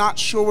 you're not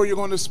sure where you're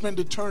going to spend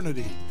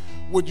eternity,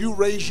 would you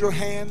raise your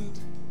hand?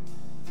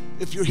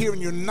 If you're here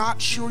and you're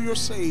not sure you're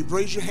saved,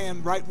 raise your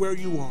hand right where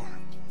you are.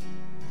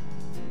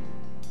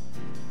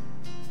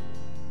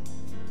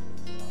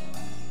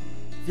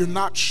 If you're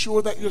not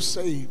sure that you're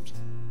saved,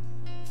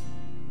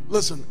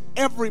 listen,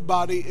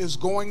 everybody is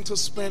going to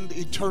spend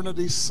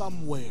eternity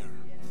somewhere.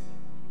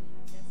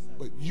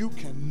 But you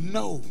can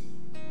know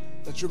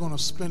that you're going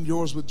to spend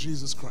yours with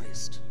Jesus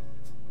Christ.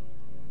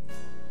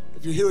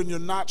 If you're here and you're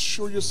not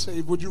sure you're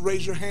saved, would you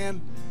raise your hand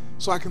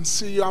so I can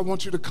see you? I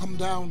want you to come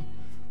down.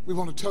 We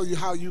want to tell you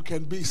how you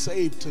can be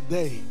saved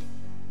today.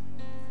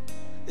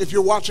 If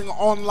you're watching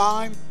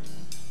online,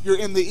 you're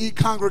in the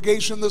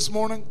e-congregation this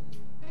morning,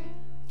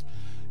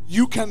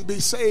 you can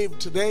be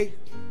saved today.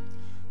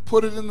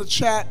 Put it in the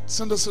chat.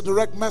 Send us a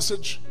direct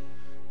message.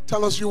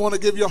 Tell us you want to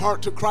give your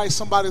heart to Christ.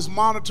 Somebody's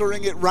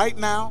monitoring it right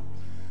now.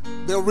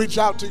 They'll reach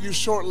out to you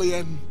shortly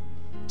and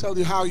tell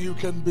you how you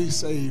can be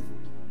saved.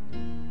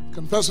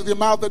 Confess with your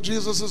mouth that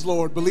Jesus is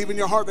Lord. Believe in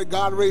your heart that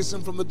God raised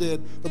him from the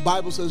dead. The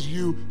Bible says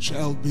you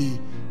shall be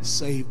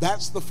saved.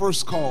 That's the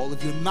first call.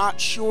 If you're not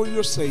sure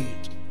you're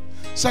saved.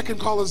 Second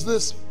call is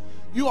this.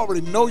 You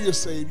already know you're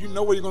saved. You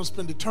know where you're going to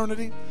spend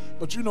eternity.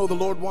 But you know the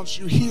Lord wants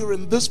you here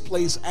in this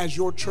place as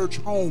your church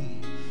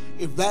home.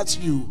 If that's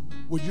you,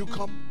 would you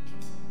come?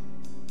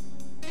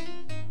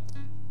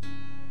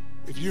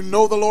 If you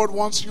know the Lord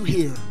wants you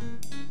here,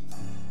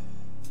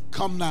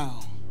 come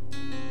now.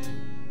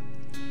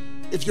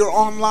 If you're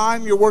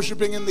online, you're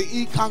worshiping in the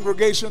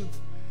e-congregation,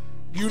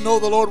 you know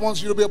the Lord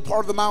wants you to be a part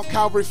of the Mount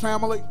Calvary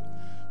family,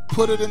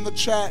 put it in the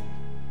chat.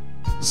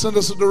 Send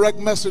us a direct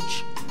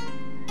message.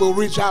 We'll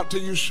reach out to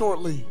you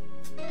shortly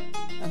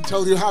and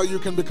tell you how you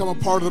can become a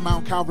part of the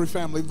Mount Calvary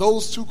family.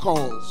 Those two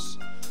calls,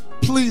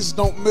 please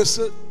don't miss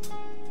it.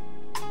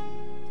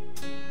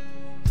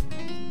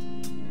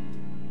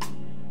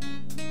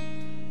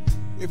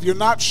 If you're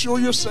not sure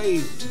you're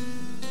saved,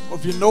 or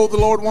if you know the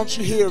Lord wants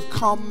you here,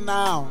 come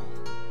now.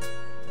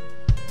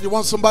 You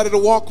want somebody to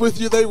walk with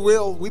you, they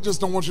will. We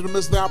just don't want you to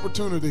miss the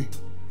opportunity.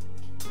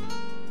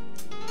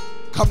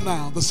 Come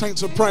now. The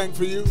saints are praying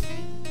for you.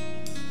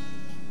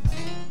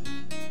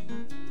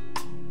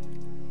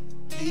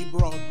 He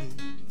brought me.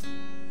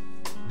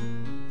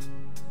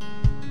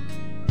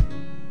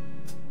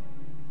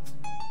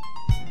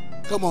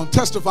 Come on,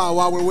 testify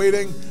while we're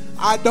waiting.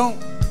 I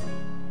don't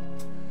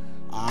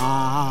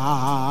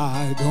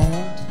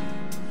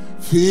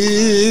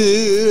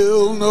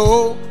feel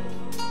no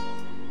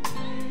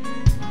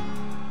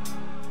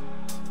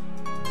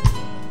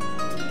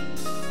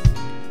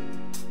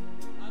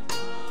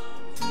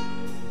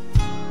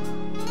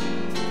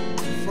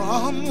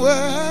from where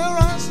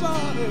I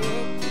started.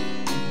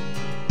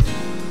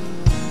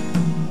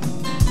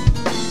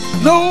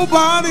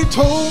 Nobody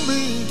told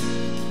me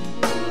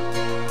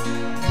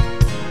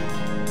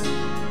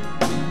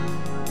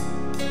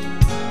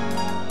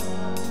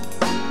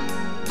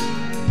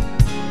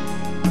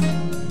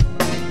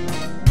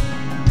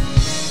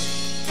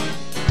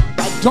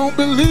don't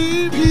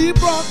believe he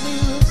brought me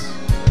this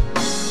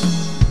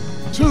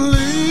to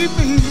leave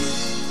me.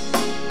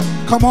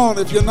 Come on,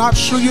 if you're not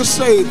sure you're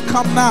saved,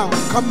 come now,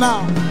 come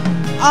now.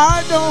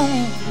 I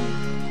don't.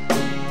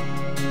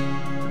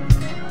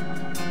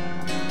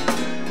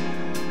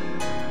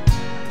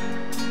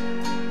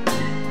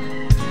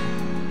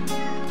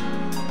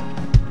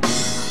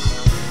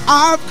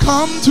 I've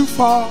come too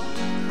far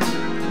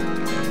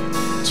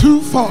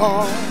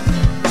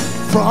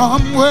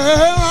from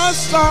where I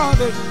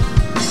started.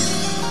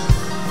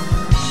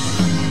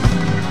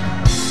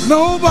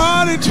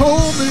 Nobody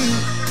told me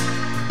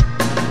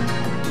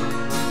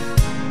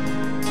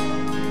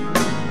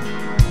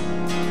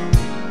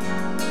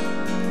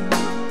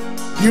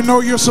you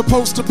know you're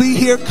supposed to be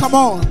here. Come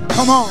on,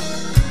 come on.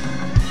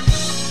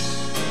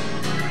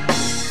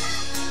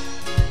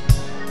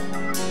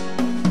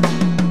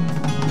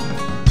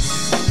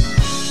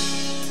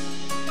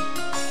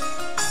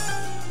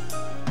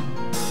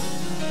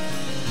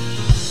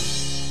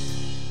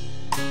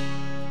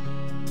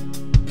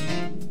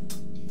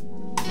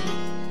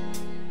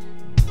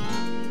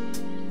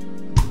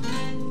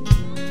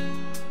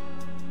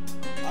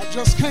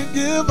 Just can't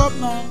give up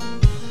now.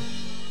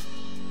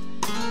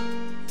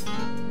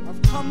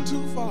 come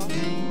too far.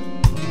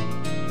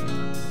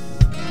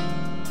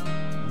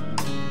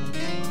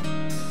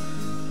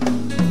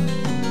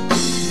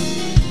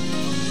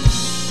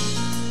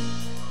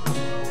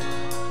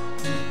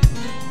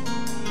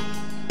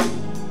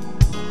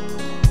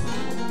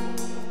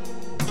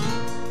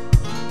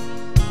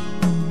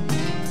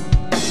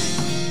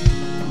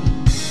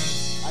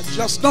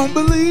 Just don't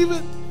believe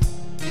it,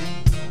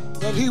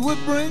 that he would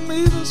bring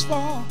me this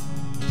far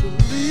to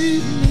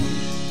leave me.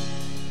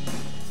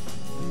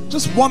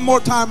 Just one more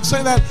time,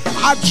 say that.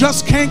 I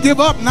just can't give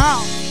up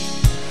now.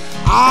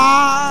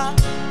 I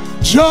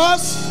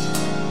just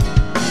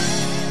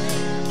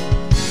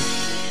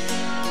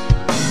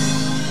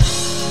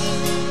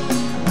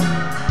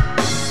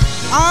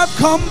I've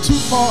come too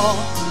far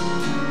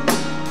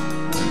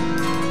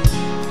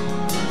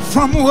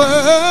from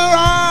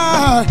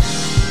where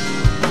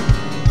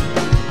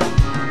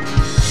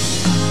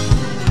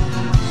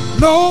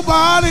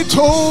nobody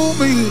told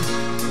me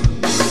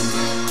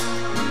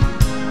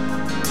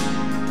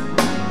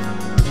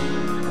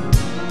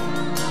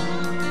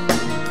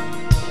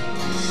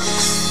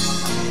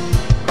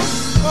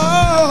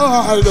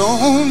I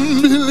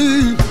don't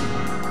believe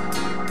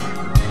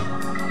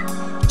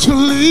to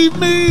leave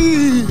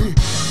me.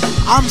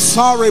 I'm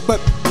sorry, but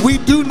we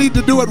do need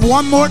to do it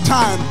one more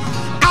time.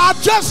 I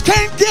just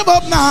can't give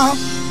up now.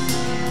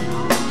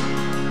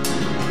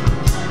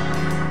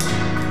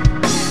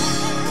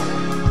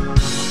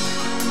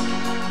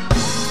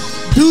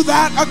 Do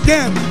that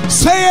again.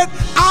 Say it.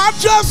 I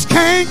just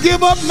can't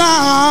give up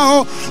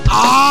now.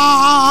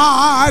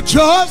 I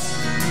just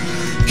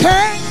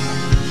can't.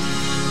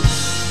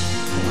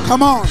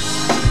 Come on.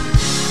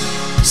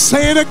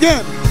 Say it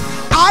again.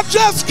 I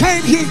just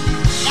can't hear.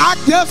 I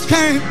just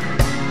can't.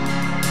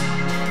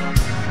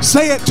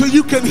 Say it till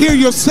you can hear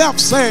yourself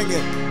saying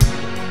it.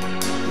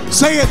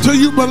 Say it till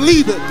you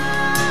believe it.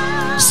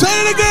 Say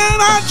it again.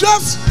 I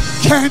just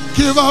can't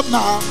give up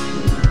now.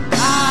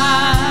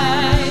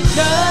 I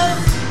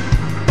just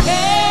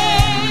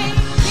can't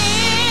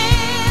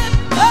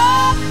give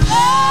up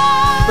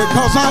now.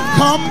 Because I've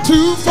come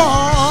too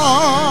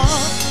far.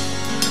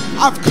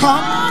 I've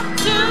come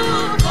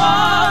too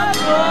far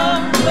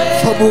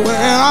from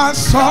where I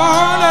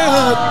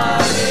started.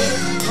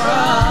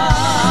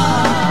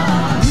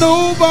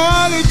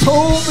 Nobody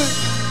told me.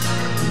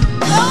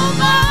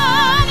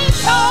 Nobody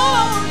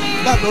told me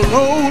that the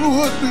road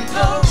would be.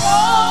 The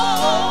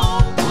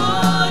road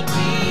would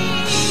be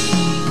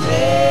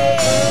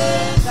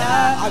this.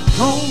 I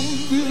don't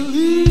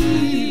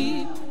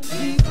believe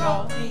he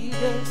brought me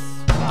this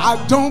far.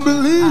 I don't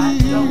believe. I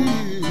don't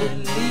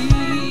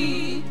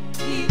believe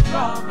he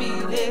brought me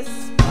this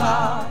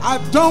far. I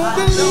don't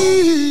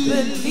believe.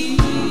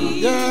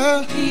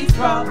 Yeah. He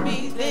brought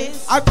me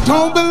this far. I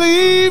don't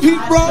believe he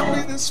brought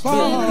me this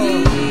far.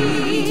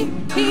 He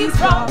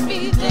brought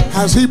me this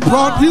far. Has he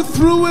brought you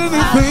through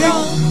anything? I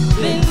don't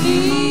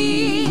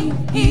believe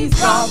he's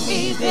brought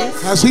me this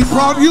far. Has he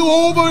brought you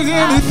over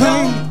anything?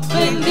 I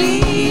don't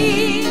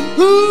believe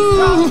Ooh,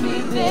 brought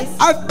me this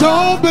far. I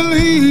don't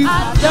believe. I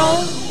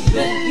don't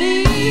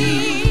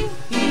believe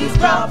he's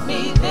brought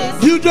me this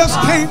far. You just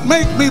can't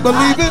make me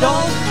believe it. I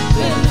don't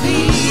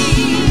believe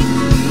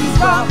he's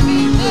brought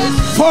me this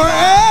far. For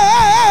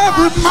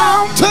every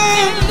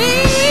mountain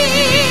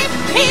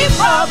he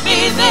brought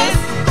me this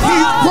far. He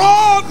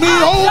brought me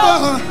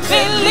over.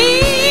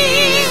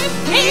 Believe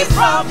he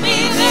brought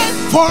me this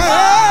for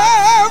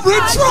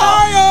every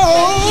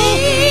trial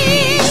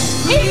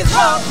he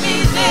brought me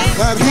this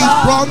that he's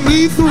brought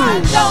me through. I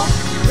don't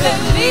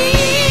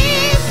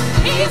believe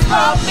he's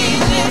brought me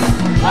this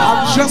far.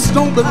 I just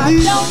don't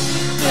believe. I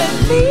don't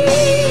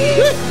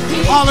believe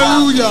he's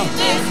hallelujah. brought me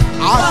this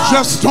far. I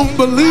just don't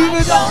believe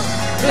it. I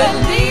don't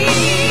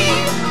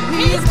believe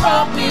he's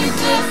brought me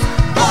this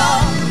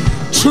far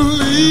to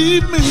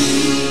leave me.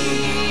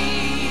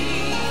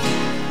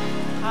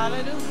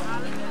 Hallelujah.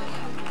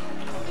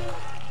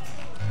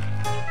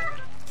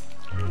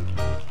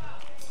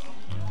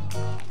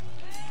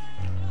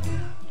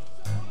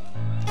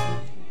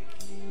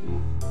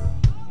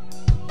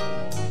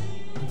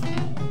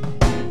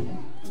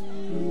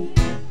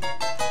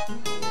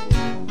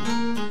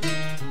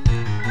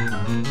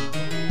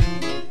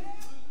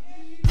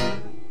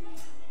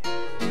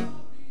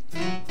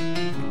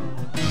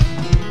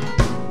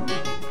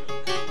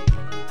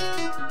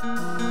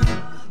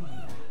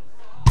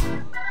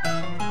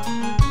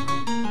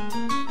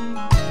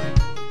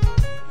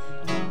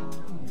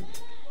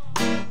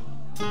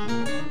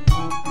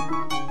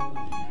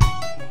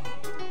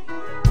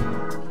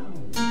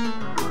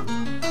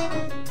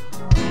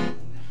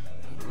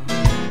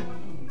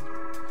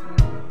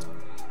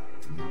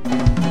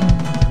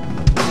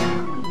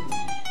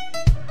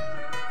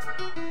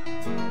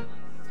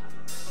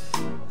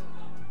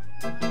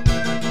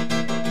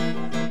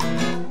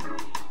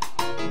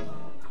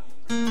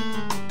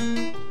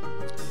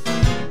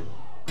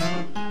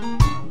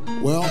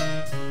 Well,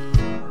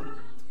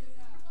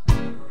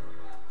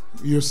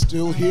 you're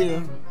still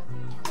here.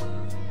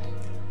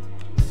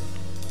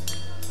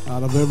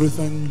 Out of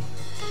everything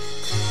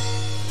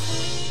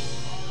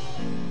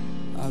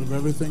spite of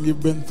everything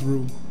you've been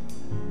through,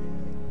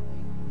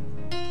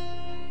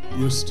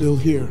 you're still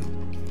here.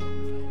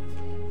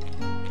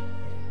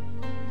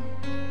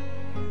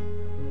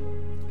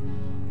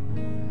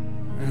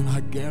 And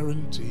I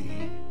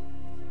guarantee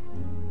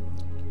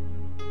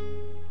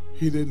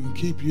He didn't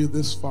keep you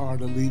this far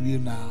to leave you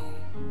now.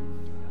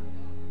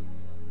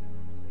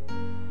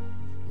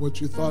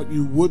 What you thought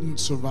you wouldn't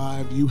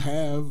survive, you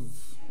have.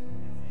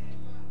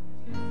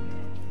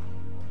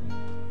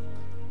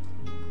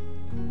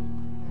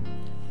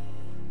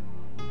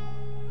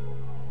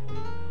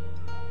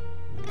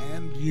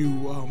 And you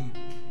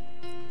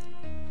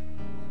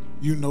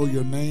know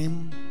your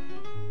name.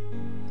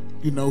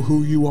 You know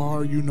who you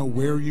are. You know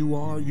where you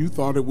are. You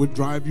thought it would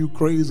drive you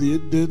crazy.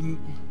 It didn't.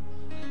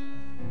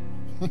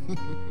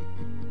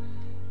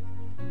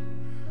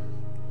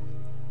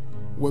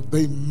 What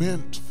they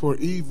meant for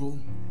evil,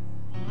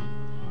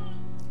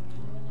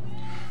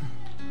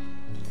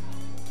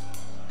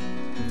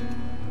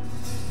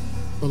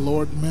 the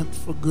Lord meant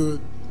for good.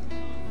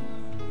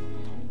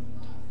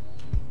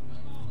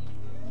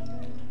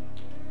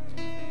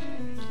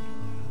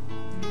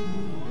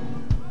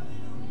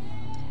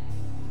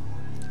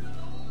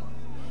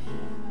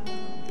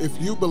 If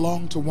you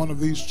belong to one of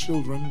these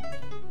children,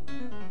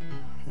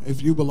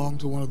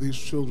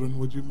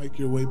 would you make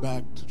your way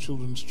back to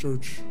Children's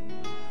Church?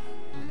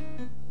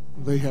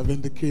 They have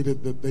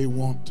indicated that they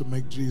want to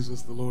make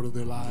Jesus the Lord of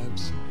their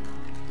lives.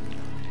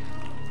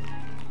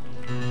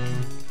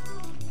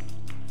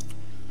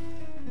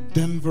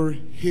 Denver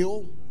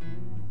Hill.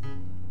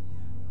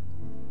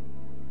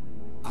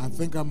 I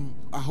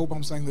hope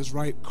I'm saying this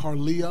right.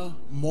 Carlia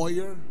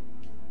Moyer.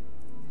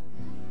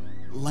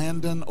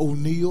 Landon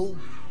O'Neill.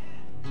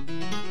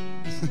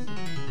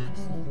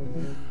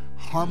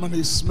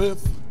 Harmony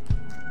Smith.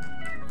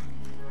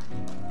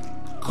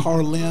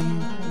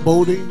 Carlin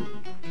Bodie.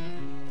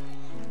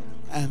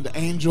 And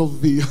Angel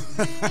V.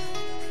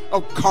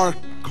 Oh,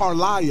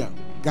 Carlia.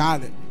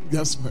 Got it.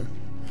 Yes, ma'am.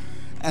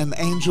 And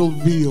Angel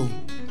Veal.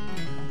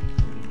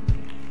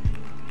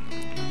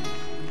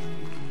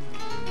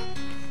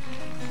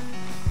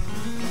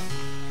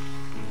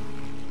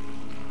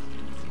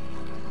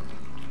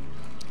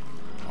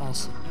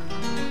 Awesome.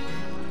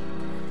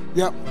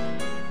 Yep.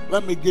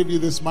 Let me give you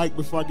this mic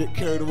before I get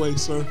carried away,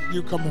 sir.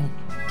 You come on.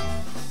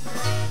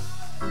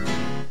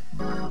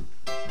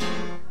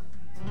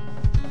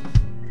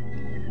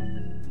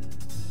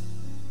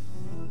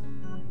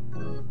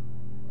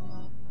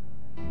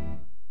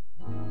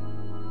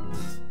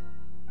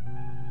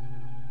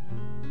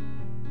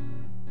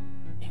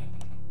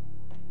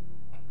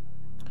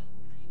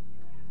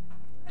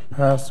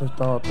 Pastor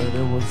thought that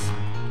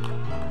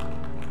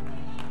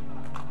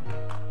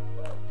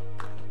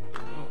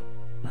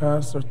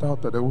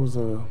it was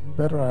a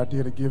better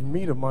idea to give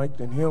me the mic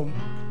than him.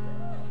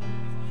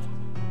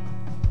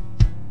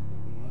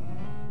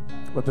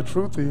 But the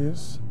truth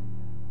is,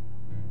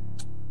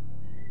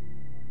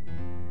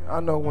 I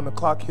know when the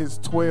clock hits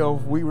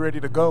 12, we ready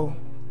to go.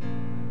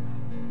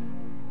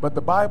 But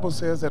the Bible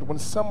says that when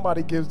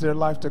somebody gives their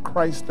life to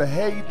Christ, the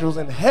angels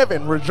in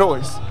heaven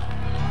rejoice.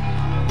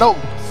 No,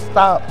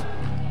 stop.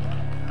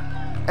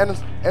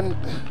 And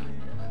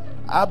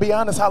I'll be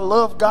honest, I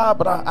love God,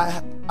 but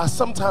I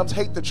sometimes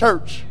hate the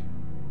church.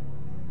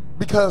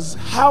 Because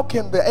how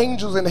can the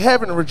angels in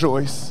heaven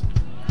rejoice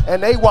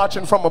and they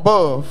watching from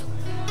above?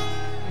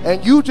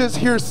 And you just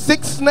hear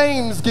 6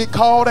 names get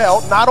called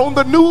out, not on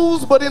the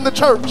news, but in the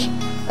church,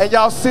 and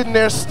y'all sitting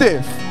there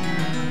stiff.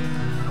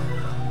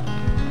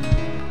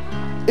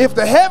 If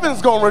the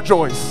heaven's gonna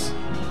rejoice,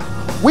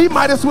 we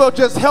might as well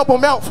just help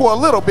them out for a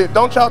little bit,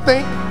 don't y'all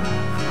think?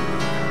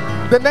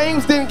 The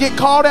names didn't get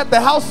called at the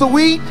House of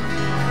Wheat.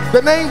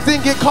 The names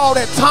didn't get called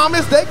at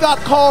Thomas. They got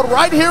called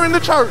right here in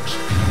the church.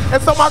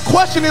 And so my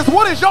question is,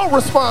 what is your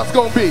response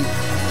going to be?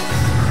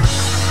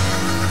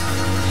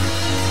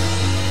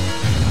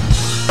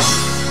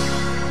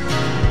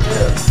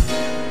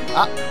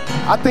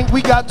 I think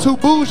we got too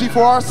bougie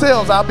for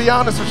ourselves, I'll be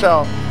honest with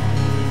y'all.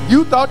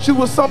 You thought you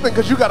was something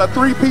because you got a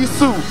 3-piece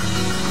suit.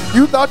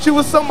 You thought you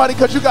was somebody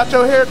because you got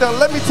your hair done.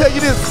 Let me tell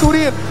you this, scoot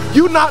in.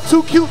 You not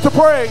too cute to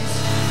praise.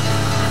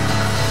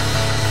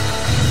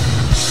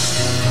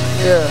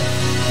 Yeah,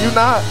 you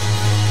not.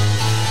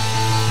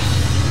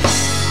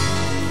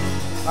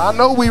 I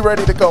know we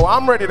ready to go.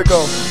 I'm ready to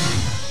go.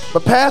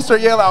 But pastor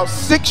yelled out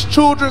 6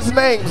 children's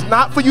names,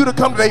 not for you to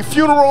come to their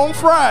funeral on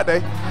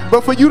Friday,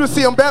 but for you to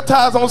see them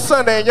baptized on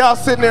Sunday and y'all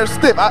sitting there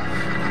stiff.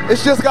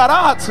 It's just got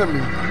odd to me.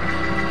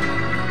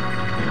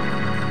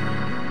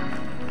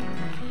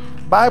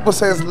 Bible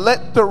says,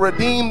 let the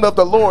redeemed of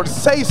the Lord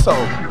say so.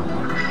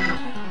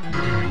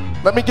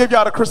 Let me give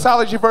y'all the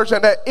Christology version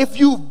of that. If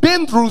you've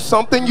been through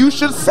something, you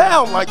should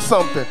sound like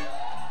something.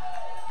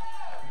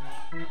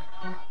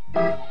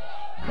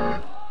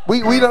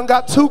 We done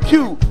got too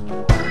cute.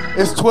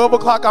 It's 12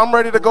 o'clock. I'm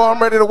ready to go.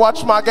 I'm ready to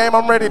watch my game.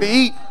 I'm ready to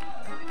eat.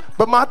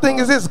 But my thing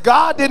is this.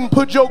 God didn't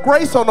put your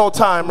grace on no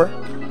timer.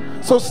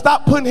 So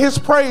stop putting his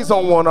praise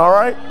on one, all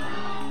right?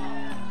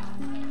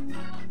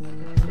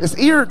 It's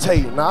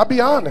irritating. I'll be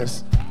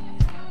honest.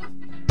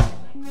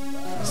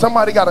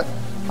 Somebody got to,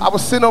 I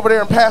was sitting over there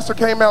and pastor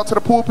came out to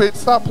the pulpit.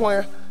 Stop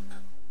playing.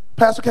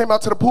 Pastor came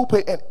out to the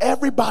pulpit and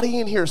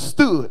everybody in here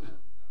stood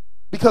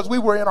because we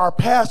were in our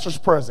pastor's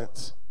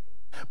presence.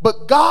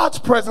 But God's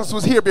presence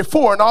was here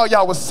before and all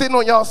y'all was sitting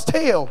on y'all's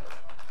tail.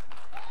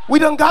 We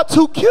done got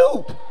too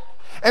cute.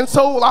 And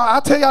so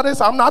I'll tell y'all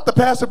this, I'm not the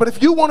pastor, but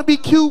if you want to be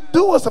cute,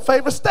 do us a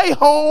favor, stay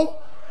home.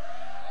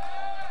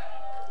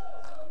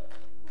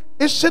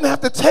 It shouldn't have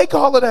to take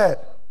all of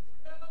that.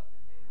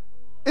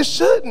 It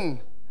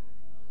shouldn't.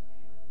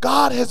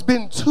 God has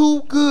been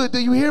too good. Do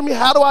you hear me?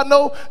 How do I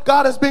know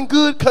God has been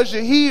good? Because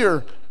you're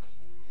here.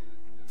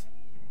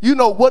 You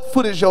know what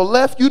foot is your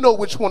left. You know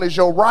which one is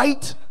your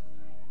right.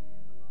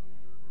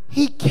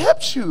 He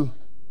kept you.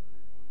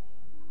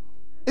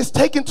 It's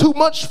taking too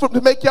much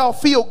to make y'all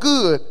feel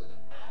good.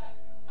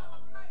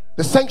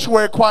 The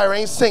sanctuary choir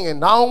ain't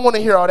singing. I don't want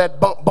to hear all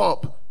that bump,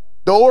 bump.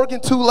 The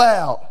organ too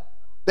loud.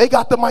 They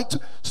got the mic too.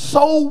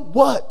 So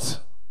what?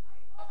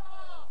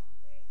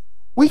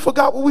 We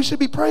forgot what we should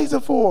be praising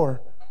for.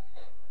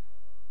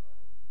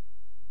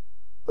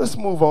 Let's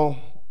move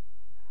on.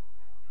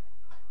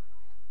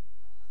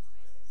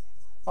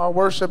 Our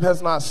worship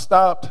has not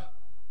stopped.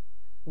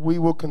 We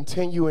will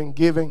continue in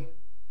giving.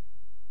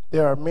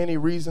 There are many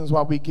reasons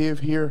why we give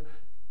here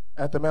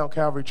at the Mount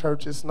Calvary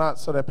Church. It's not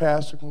so that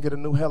pastor can get a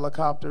new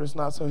helicopter. It's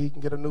not so he can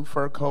get a new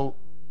fur coat.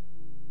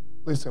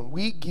 Listen,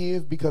 we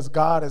give because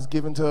God has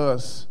given to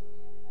us.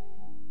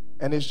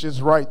 And it's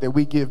just right that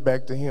we give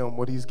back to him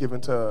what he's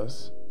given to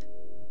us.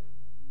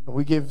 And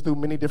we give through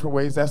many different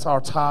ways. That's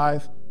our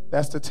tithe.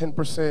 That's the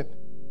 10%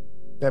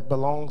 that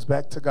belongs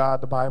back to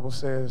God, the Bible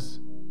says.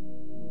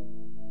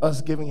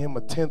 Us giving him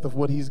a tenth of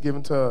what he's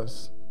given to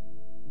us.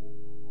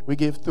 We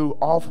give through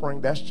offering.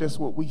 That's just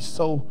what we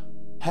sow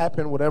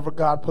happen, whatever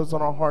God puts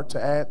on our heart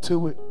to add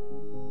to it.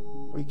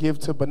 We give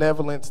to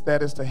benevolence,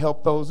 that is to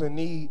help those in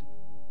need.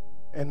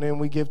 And then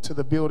we give to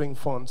the building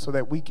fund so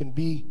that we can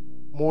be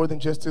more than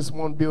just this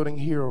one building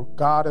here.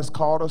 God has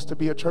called us to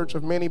be a church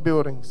of many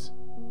buildings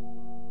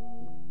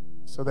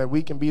so that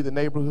we can be the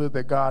neighborhood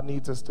that God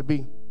needs us to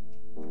be.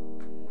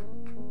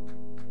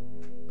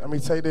 Let me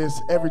say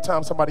this, every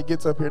time somebody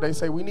gets up here, they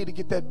say, we need to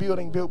get that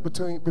building built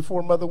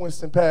before Mother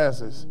Winston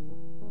passes.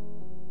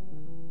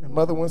 And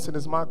Mother Winston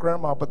is my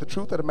grandma, but the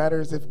truth of the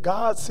matter is if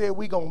God said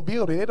we gonna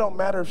build it, it don't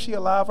matter if she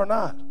alive or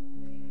not.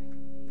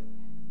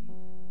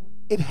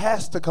 It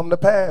has to come to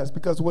pass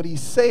because what he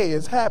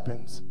says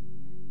happens.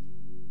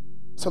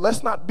 So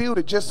let's not build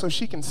it just so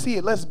she can see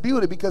it. Let's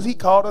build it because he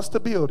called us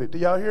to build it. Do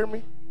y'all hear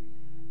me?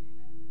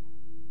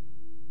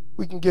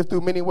 We can give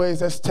through many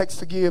ways. That's text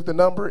to give. The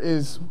number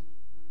is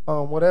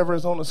whatever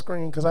is on the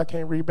screen because I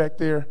can't read back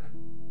there.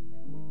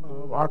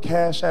 Our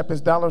cash app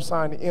is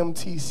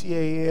 $MTCALMBC.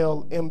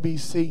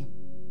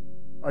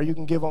 Or you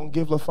can give on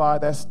Givelify.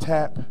 That's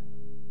tap.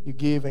 You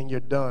give and you're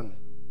done.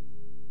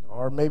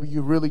 Or maybe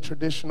you're really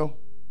traditional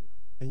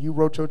and you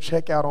wrote your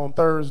check out on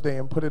Thursday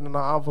and put it in an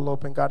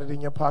envelope and got it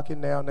in your pocket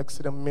now next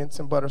to them mints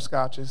and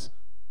butterscotches.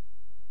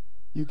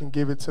 You can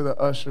give it to the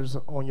ushers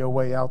on your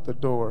way out the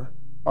door.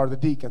 Or the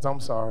deacons, I'm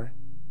sorry.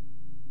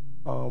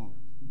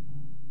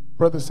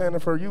 Brother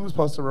Sandifer, you were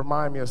supposed to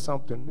remind me of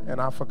something,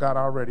 and I forgot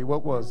already.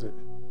 What was it?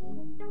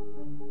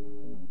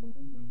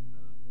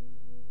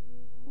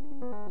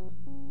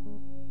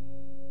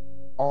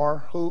 R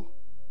who?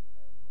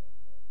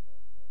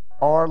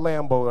 R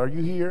Lambo, are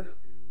you here?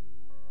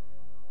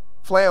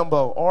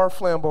 Flambeau, R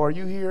Flambeau, are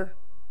you here?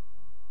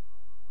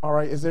 All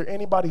right, is there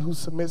anybody who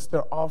submits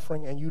their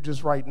offering and you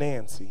just write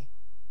Nancy?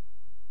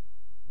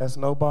 That's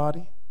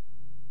nobody?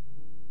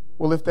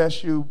 Well, if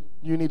that's you,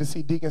 you need to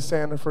see Deacon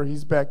Sandifer.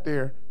 He's back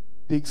there.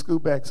 Deacon,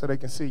 scoot back so they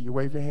can see you.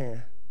 Wave your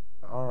hand.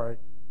 All right.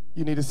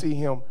 You need to see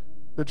him.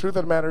 The truth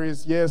of the matter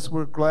is, yes,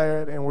 we're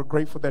glad and we're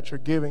grateful that you're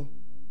giving,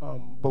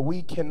 but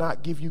we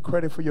cannot give you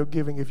credit for your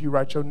giving if you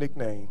write your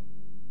nickname.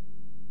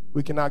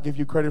 We cannot give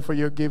you credit for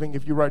your giving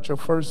if you write your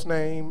first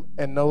name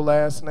and no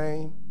last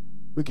name.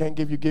 We can't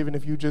give you giving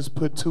if you just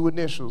put 2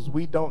 initials.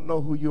 We don't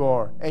know who you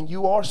are, and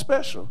you are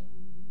special,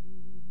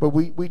 but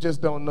we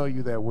just don't know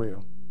you that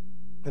well.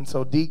 And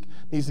so Deke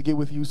needs to get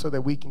with you so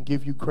that we can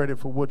give you credit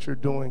for what you're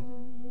doing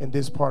in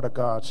this part of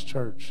God's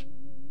church.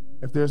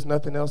 If there's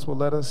nothing else, well,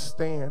 let us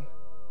stand.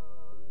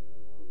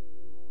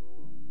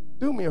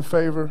 Do me a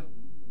favor.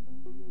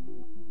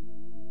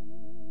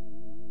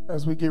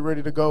 As we get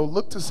ready to go,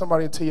 look to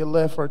somebody to your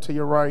left or to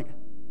your right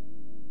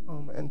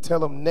and tell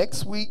them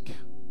next week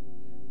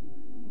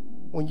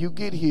when you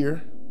get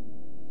here,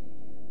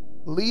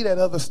 leave that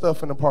other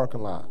stuff in the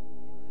parking lot.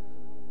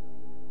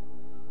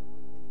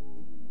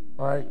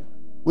 All right?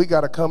 We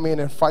got to come in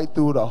and fight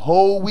through the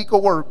whole week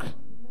of work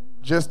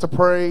just to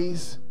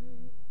praise.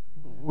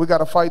 We got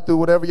to fight through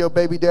whatever your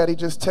baby daddy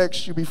just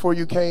texted you before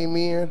you came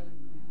in.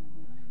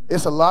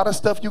 It's a lot of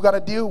stuff you got to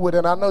deal with,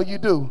 and I know you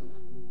do.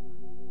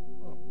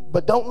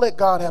 But don't let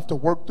God have to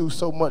work through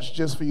so much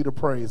just for you to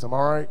praise him,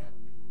 all right?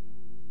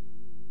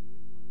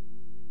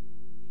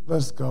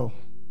 Let's go.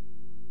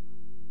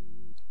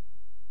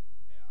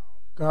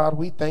 God,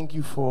 we thank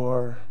you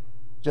for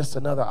just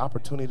another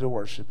opportunity to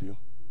worship you.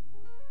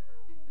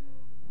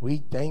 We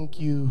thank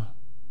you,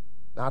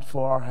 not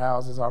for our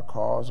houses, our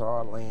cars, or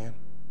our land.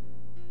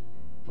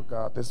 But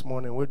God, this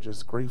morning we're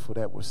just grateful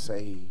that we're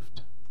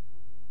saved.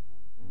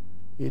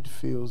 It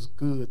feels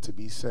good to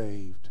be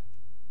saved.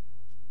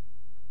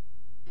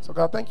 So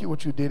God, thank you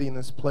what you did in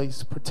this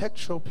place.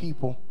 Protect your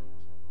people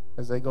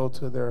as they go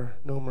to their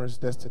numerous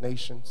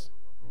destinations.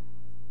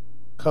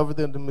 Cover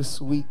them this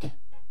week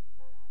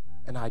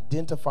and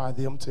identify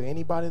them to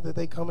anybody that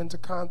they come into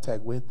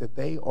contact with, that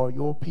they are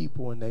your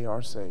people and they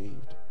are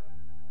saved.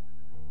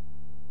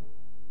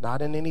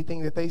 Not in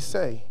anything that they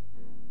say,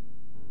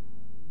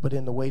 but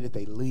in the way that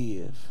they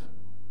live.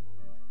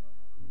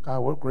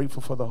 God, we're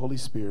grateful for the Holy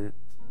Spirit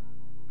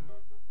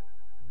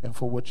and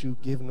for what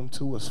you've given them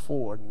to us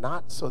for,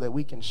 not so that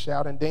we can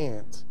shout and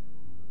dance,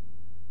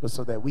 but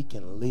so that we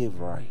can live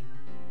right.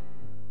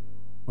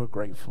 We're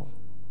grateful.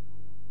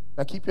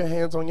 Now keep your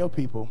hands on your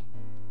people.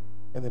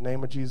 In the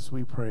name of Jesus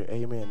we pray,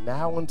 amen.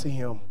 Now unto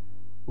him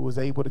who is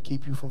able to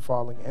keep you from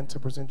falling and to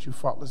present you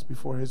faultless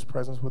before his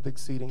presence with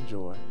exceeding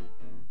joy.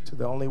 To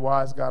the only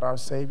wise God, our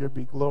Savior,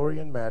 be glory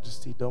and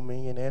majesty,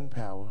 dominion and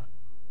power,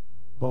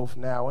 both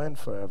now and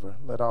forever.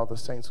 Let all the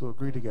saints who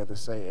agree together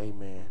say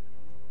amen.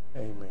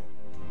 Amen.